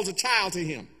 He calls a child to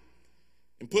him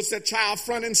and puts that child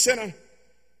front and center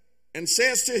and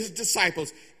says to his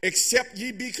disciples, except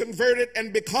ye be converted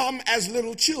and become as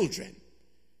little children,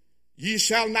 ye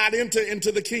shall not enter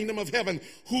into the kingdom of heaven.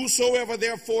 Whosoever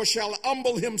therefore shall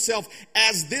humble himself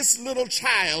as this little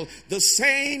child, the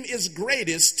same is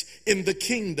greatest in the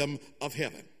kingdom of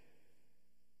heaven.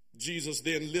 Jesus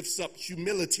then lifts up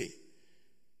humility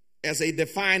as a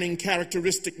defining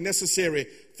characteristic necessary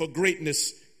for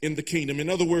greatness in the kingdom. In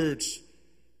other words,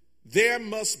 there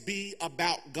must be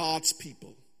about God's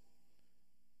people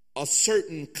a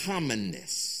certain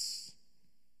commonness.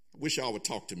 I wish y'all would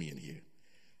talk to me in here.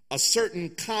 A certain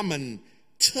common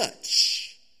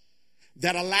touch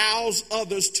that allows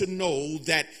others to know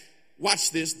that,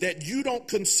 watch this, that you don't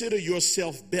consider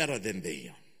yourself better than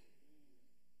them.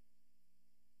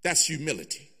 That's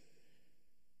humility.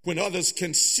 When others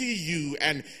can see you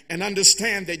and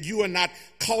understand that you are not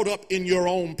caught up in your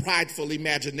own prideful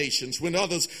imaginations. When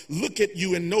others look at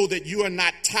you and know that you are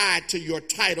not tied to your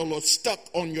title or stuck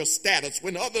on your status.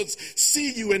 When others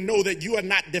see you and know that you are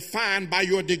not defined by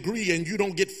your degree and you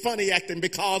don't get funny acting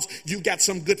because you got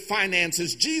some good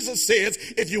finances. Jesus says,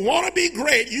 if you want to be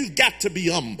great, you've got to be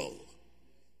humble.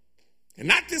 And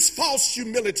not this false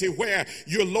humility where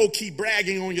you're low-key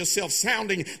bragging on yourself,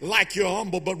 sounding like you're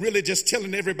humble, but really just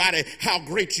telling everybody how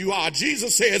great you are.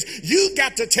 Jesus says you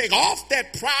got to take off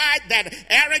that pride, that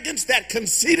arrogance, that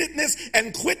conceitedness,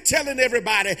 and quit telling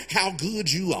everybody how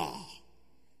good you are.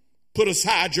 Put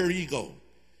aside your ego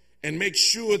and make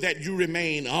sure that you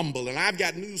remain humble. And I've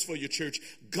got news for you, church.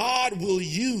 God will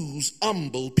use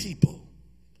humble people.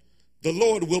 The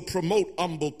Lord will promote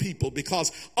humble people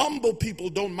because humble people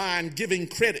don't mind giving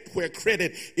credit where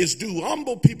credit is due.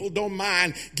 Humble people don't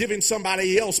mind giving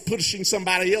somebody else, pushing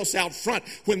somebody else out front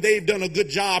when they've done a good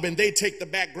job and they take the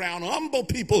background. Humble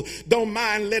people don't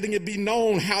mind letting it be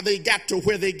known how they got to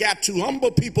where they got to. Humble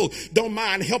people don't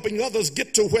mind helping others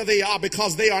get to where they are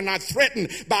because they are not threatened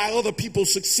by other people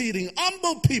succeeding.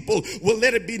 Humble people will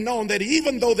let it be known that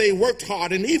even though they worked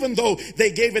hard and even though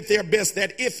they gave it their best,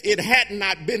 that if it had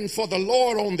not been for the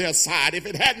Lord on their side, if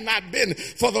it had not been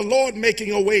for the Lord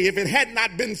making a way, if it had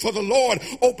not been for the Lord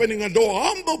opening a door,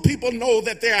 humble people know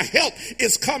that their help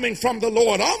is coming from the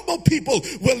Lord. Humble people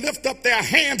will lift up their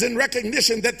hands in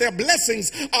recognition that their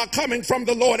blessings are coming from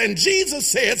the Lord. And Jesus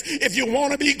says, if you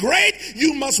want to be great,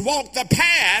 you must walk the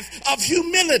path of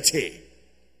humility.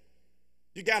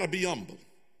 You got to be humble.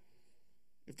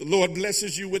 If the Lord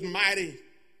blesses you with mighty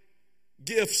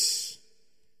gifts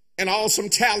and awesome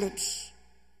talents,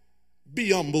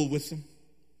 be humble with them.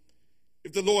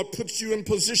 If the Lord puts you in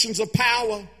positions of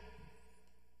power,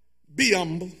 be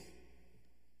humble.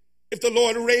 If the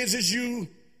Lord raises you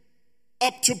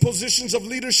up to positions of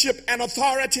leadership and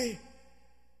authority,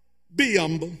 be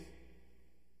humble.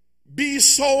 Be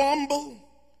so humble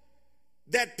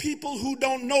that people who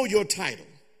don't know your title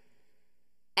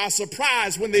are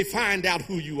surprised when they find out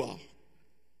who you are.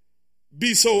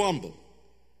 Be so humble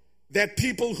that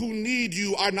people who need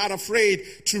you are not afraid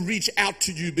to reach out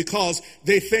to you because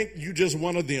they think you just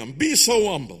one of them. Be so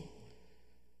humble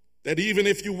that even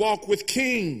if you walk with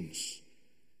kings,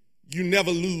 you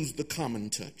never lose the common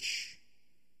touch.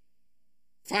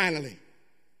 Finally,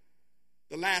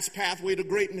 the last pathway to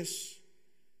greatness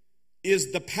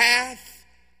is the path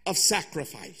of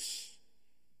sacrifice.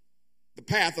 The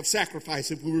path of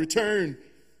sacrifice. If we return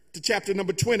to chapter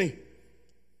number 20,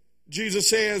 Jesus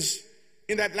says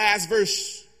in that last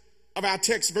verse of our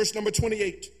text, verse number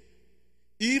 28,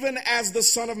 even as the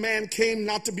Son of Man came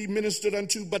not to be ministered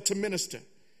unto, but to minister,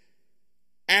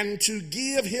 and to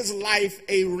give his life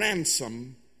a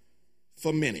ransom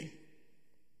for many.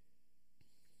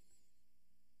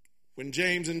 When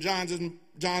James and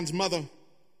John's mother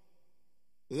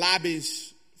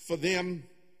lobbies for them,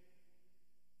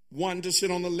 one to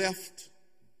sit on the left,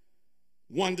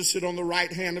 one to sit on the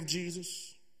right hand of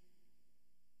Jesus,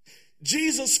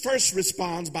 Jesus first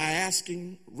responds by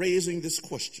raising this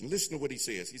question. Listen to what he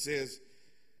says. He says,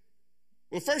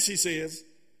 well, first he says,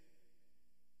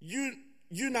 you're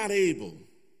not able.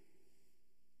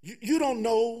 You don't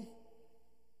know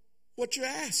what you're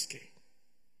asking.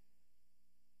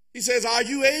 He says, are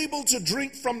you able to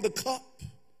drink from the cup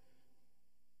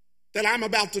that I'm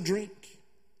about to drink?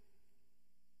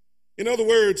 In other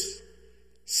words,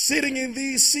 sitting in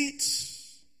these seats,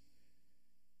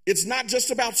 it's not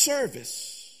just about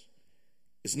service.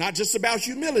 It's not just about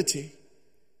humility.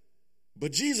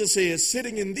 But Jesus says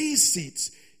sitting in these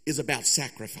seats is about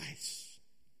sacrifice.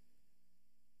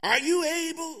 Are you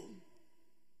able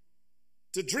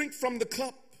to drink from the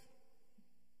cup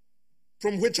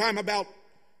from which I'm about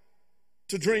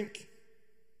to drink?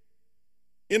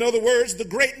 In other words, the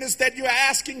greatness that you're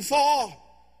asking for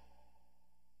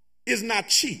is not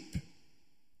cheap.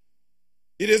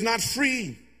 It is not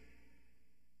free.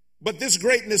 But this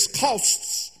greatness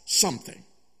costs something.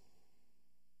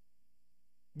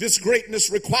 This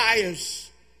greatness requires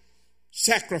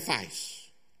sacrifice.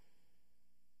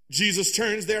 Jesus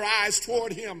turns their eyes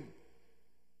toward him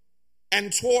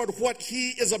and toward what he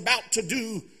is about to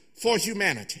do for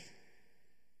humanity,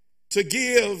 to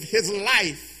give his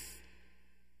life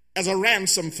as a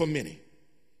ransom for many.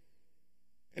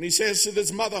 And he says to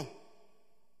this mother,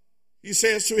 he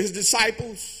says to his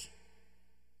disciples,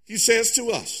 he says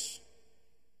to us,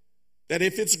 that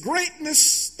if it's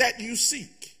greatness that you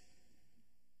seek,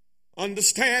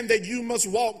 understand that you must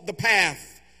walk the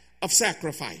path of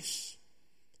sacrifice.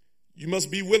 You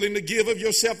must be willing to give of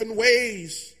yourself in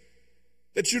ways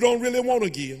that you don't really want to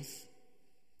give.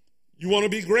 You want to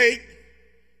be great?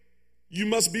 You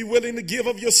must be willing to give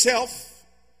of yourself,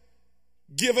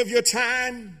 give of your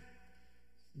time,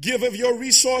 give of your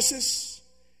resources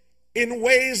in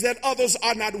ways that others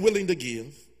are not willing to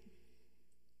give.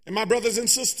 And my brothers and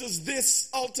sisters, this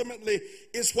ultimately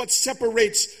is what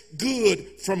separates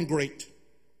good from great.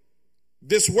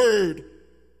 This word,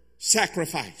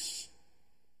 sacrifice.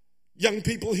 Young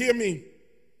people, hear me,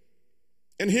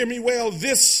 and hear me well.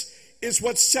 This is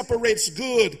what separates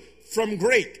good from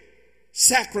great.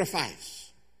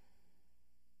 Sacrifice.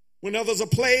 When others are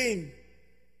playing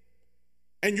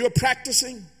and you're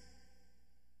practicing,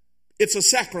 it's a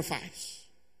sacrifice.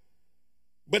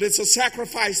 But it's a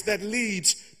sacrifice that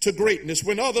leads to greatness.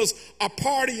 When others are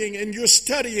partying and you're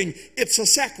studying, it's a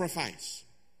sacrifice.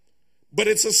 But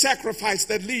it's a sacrifice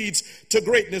that leads to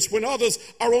greatness. When others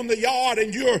are on the yard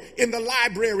and you're in the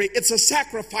library, it's a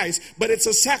sacrifice, but it's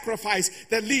a sacrifice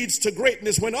that leads to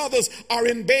greatness. When others are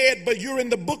in bed, but you're in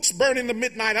the books burning the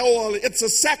midnight oil, it's a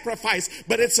sacrifice,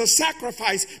 but it's a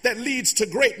sacrifice that leads to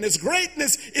greatness.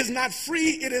 Greatness is not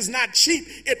free. It is not cheap.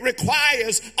 It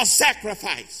requires a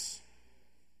sacrifice.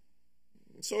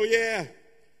 So yeah,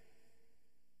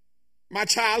 my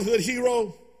childhood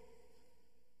hero,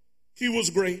 he was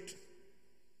great.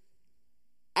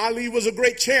 Ali was a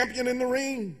great champion in the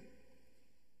ring,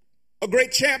 a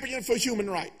great champion for human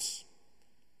rights,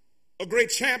 a great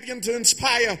champion to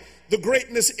inspire the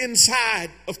greatness inside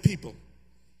of people.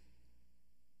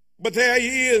 But there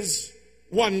is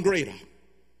one greater.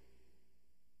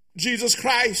 Jesus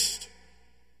Christ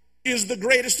is the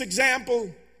greatest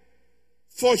example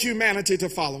for humanity to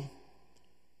follow,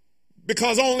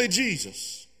 because only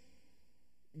Jesus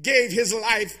gave his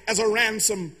life as a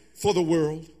ransom for the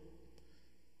world.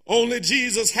 Only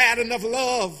Jesus had enough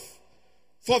love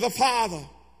for the Father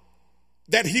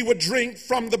that he would drink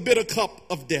from the bitter cup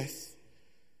of death.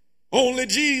 Only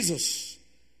Jesus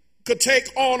could take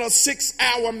on a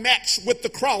 6-hour match with the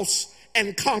cross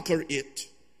and conquer it.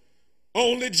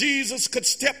 Only Jesus could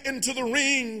step into the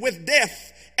ring with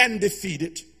death and defeat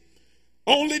it.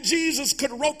 Only Jesus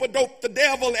could rope-a-dope the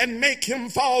devil and make him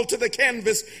fall to the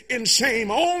canvas in shame.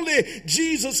 Only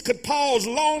Jesus could pause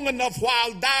long enough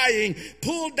while dying,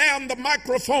 pull down the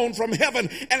microphone from heaven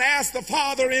and ask the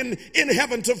Father in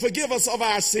heaven to forgive us of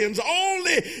our sins.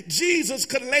 Only Jesus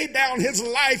could lay down his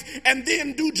life and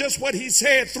then do just what he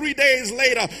said 3 days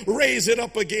later, raise it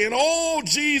up again. Oh,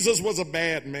 Jesus was a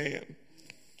bad man.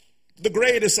 The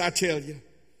greatest, I tell you.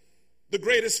 The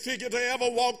greatest figure to ever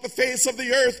walk the face of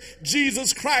the earth,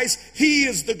 Jesus Christ. He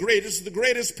is the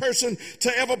greatest person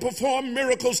to ever perform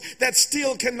miracles that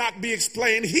still cannot be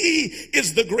explained. He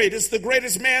is the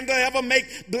greatest man to ever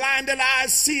make blinded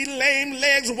eyes see, lame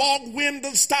legs walk, wind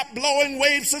to stop blowing,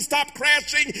 waves to stop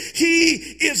crashing. He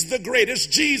is the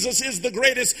greatest. Jesus is the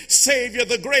greatest Savior,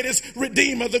 the greatest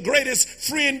Redeemer, the greatest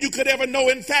friend you could ever know.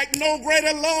 In fact, no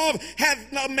greater love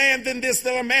hath a man than this,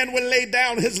 that a man will lay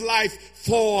down his life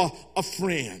for a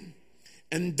friend.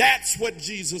 And that's what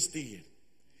Jesus did.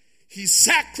 He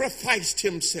sacrificed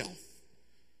himself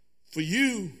for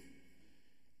you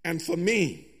and for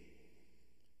me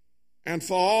and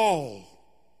for all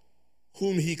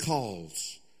whom he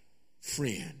calls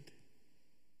friend.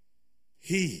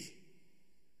 He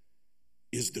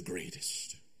is the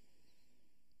greatest.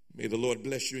 May the Lord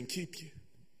bless you and keep you.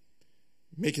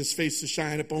 Make his face to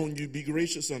shine upon you, be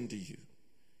gracious unto you.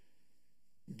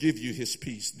 Give you his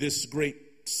peace. This great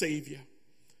Savior,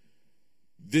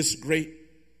 this great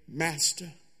Master,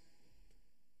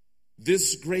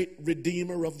 this great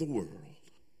Redeemer of the world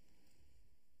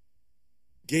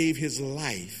gave his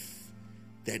life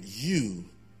that you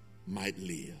might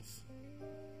live.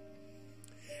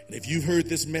 And if you've heard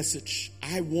this message,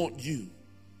 I want you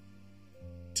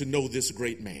to know this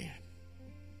great man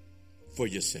for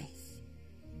yourself.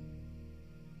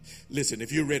 Listen,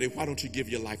 if you're ready, why don't you give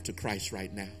your life to Christ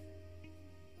right now?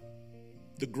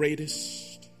 The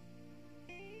greatest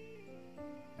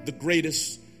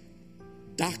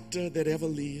doctor that ever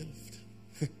lived,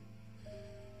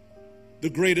 the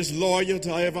greatest lawyer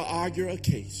to ever argue a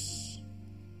case,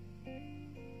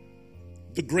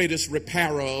 the greatest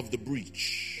repairer of the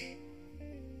breach.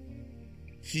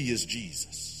 He is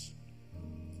Jesus.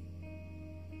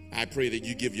 I pray that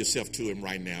you give yourself to him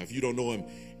right now. If you don't know him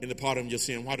in the pardon of your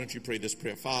sin, why don't you pray this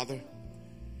prayer? Father,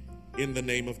 in the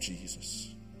name of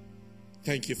Jesus,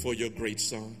 thank you for your great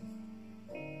Son.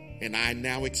 And I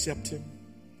now accept him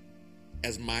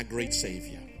as my great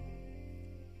Savior.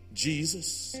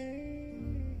 Jesus,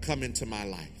 come into my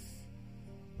life.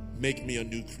 Make me a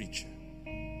new creature.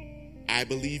 I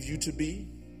believe you to be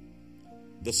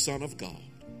the Son of God.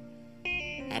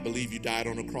 I believe you died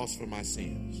on the cross for my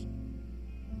sins.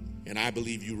 And I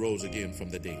believe you rose again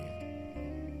from the dead.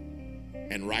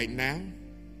 And right now,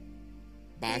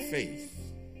 by faith,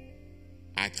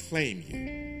 I claim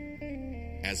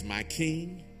you as my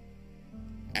King,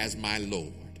 as my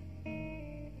Lord.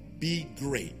 Be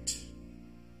great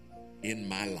in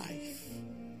my life.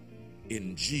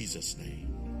 In Jesus'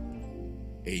 name,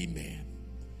 amen.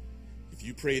 If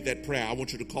you prayed that prayer, I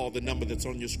want you to call the number that's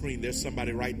on your screen. There's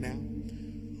somebody right now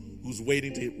who's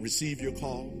waiting to receive your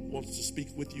call, wants to speak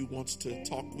with you, wants to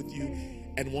talk with you,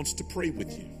 and wants to pray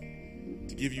with you,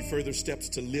 to give you further steps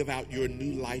to live out your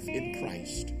new life in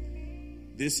Christ.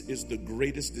 This is the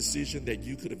greatest decision that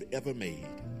you could have ever made,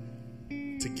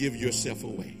 to give yourself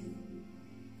away.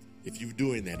 If you're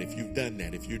doing that, if you've done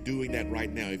that, if you're doing that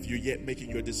right now, if you're yet making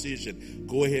your decision,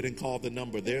 go ahead and call the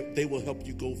number. They will help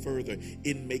you go further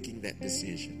in making that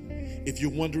decision. If you're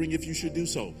wondering if you should do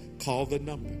so, call the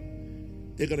number.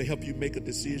 They're going to help you make a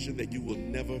decision that you will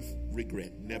never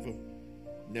regret, never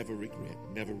regret,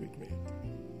 never regret.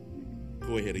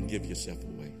 Go ahead and give yourself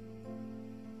away.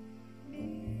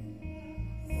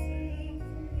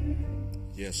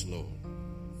 Yes, Lord.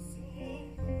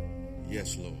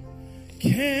 Yes, Lord.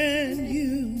 Can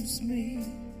use me.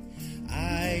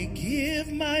 I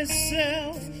give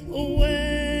myself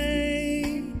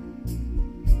away.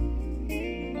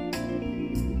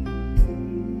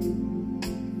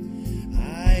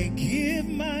 I give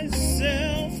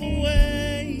myself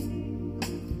away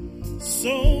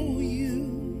so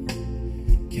you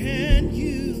can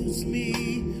use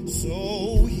me.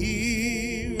 So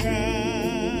here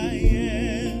I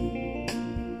am.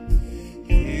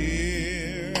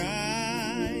 Here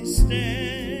I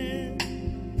stand.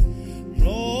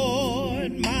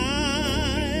 Lord,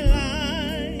 my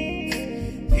life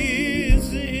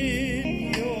is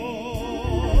in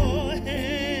your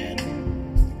hand.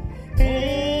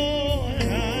 Lord,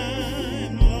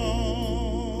 I'm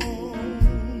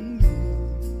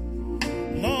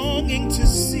longing to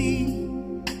see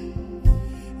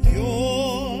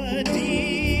your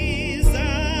desires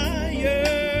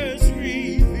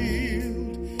revealed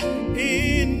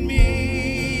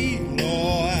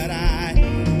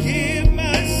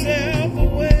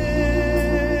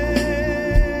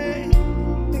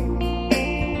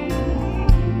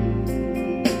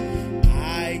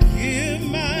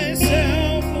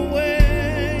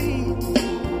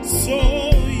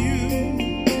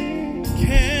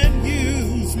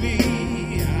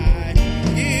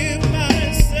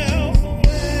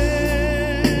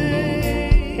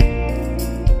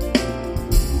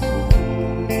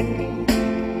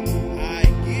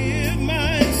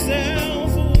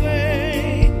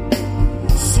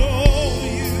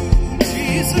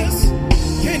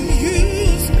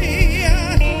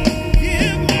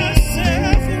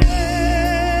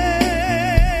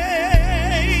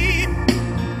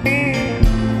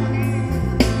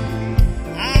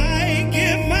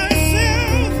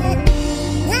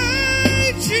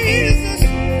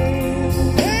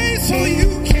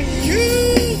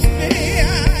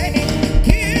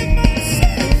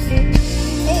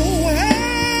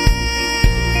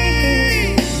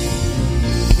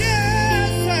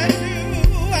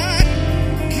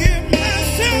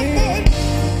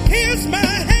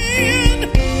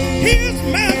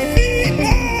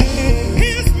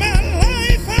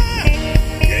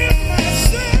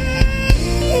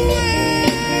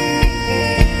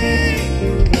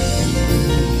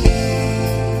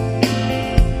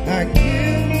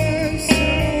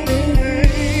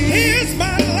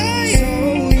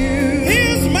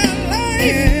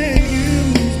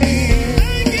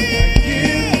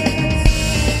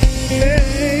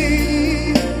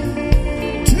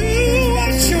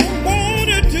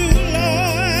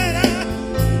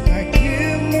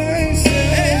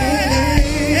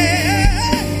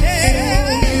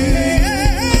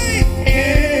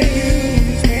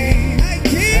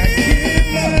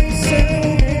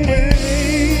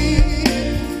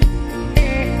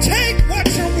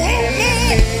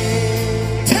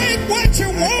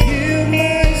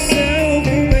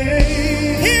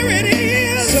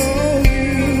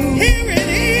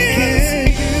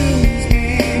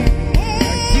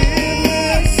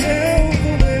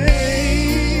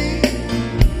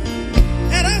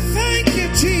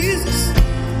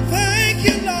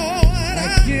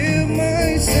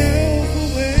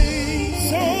myself away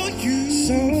so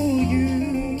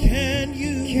you can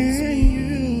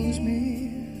use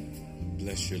me.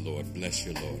 Bless you, Lord. Bless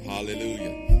you, Lord.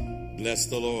 Hallelujah. Bless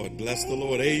the Lord. Bless the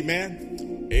Lord.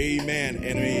 Amen. Amen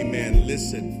and amen.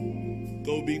 Listen,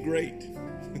 go be great.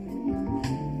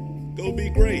 Go be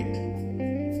great.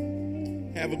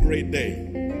 Have a great day.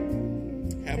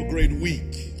 Have a great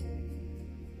week.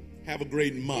 Have a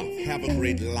great month. Have a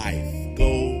great life.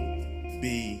 Go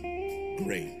be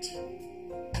great.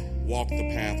 Walk the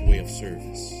pathway of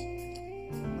service.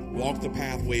 Walk the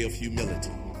pathway of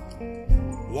humility.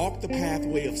 Walk the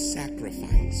pathway of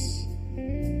sacrifice.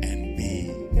 And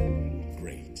be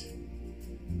great.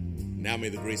 Now may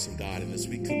the grace of God and the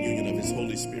sweet communion of His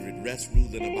Holy Spirit rest, rule,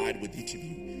 and abide with each of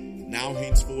you, now,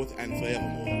 henceforth, and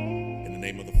forevermore. In the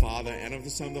name of the Father, and of the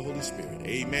Son, and the Holy Spirit.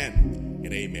 Amen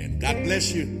and amen. God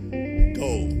bless you.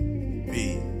 Go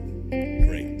be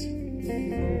great.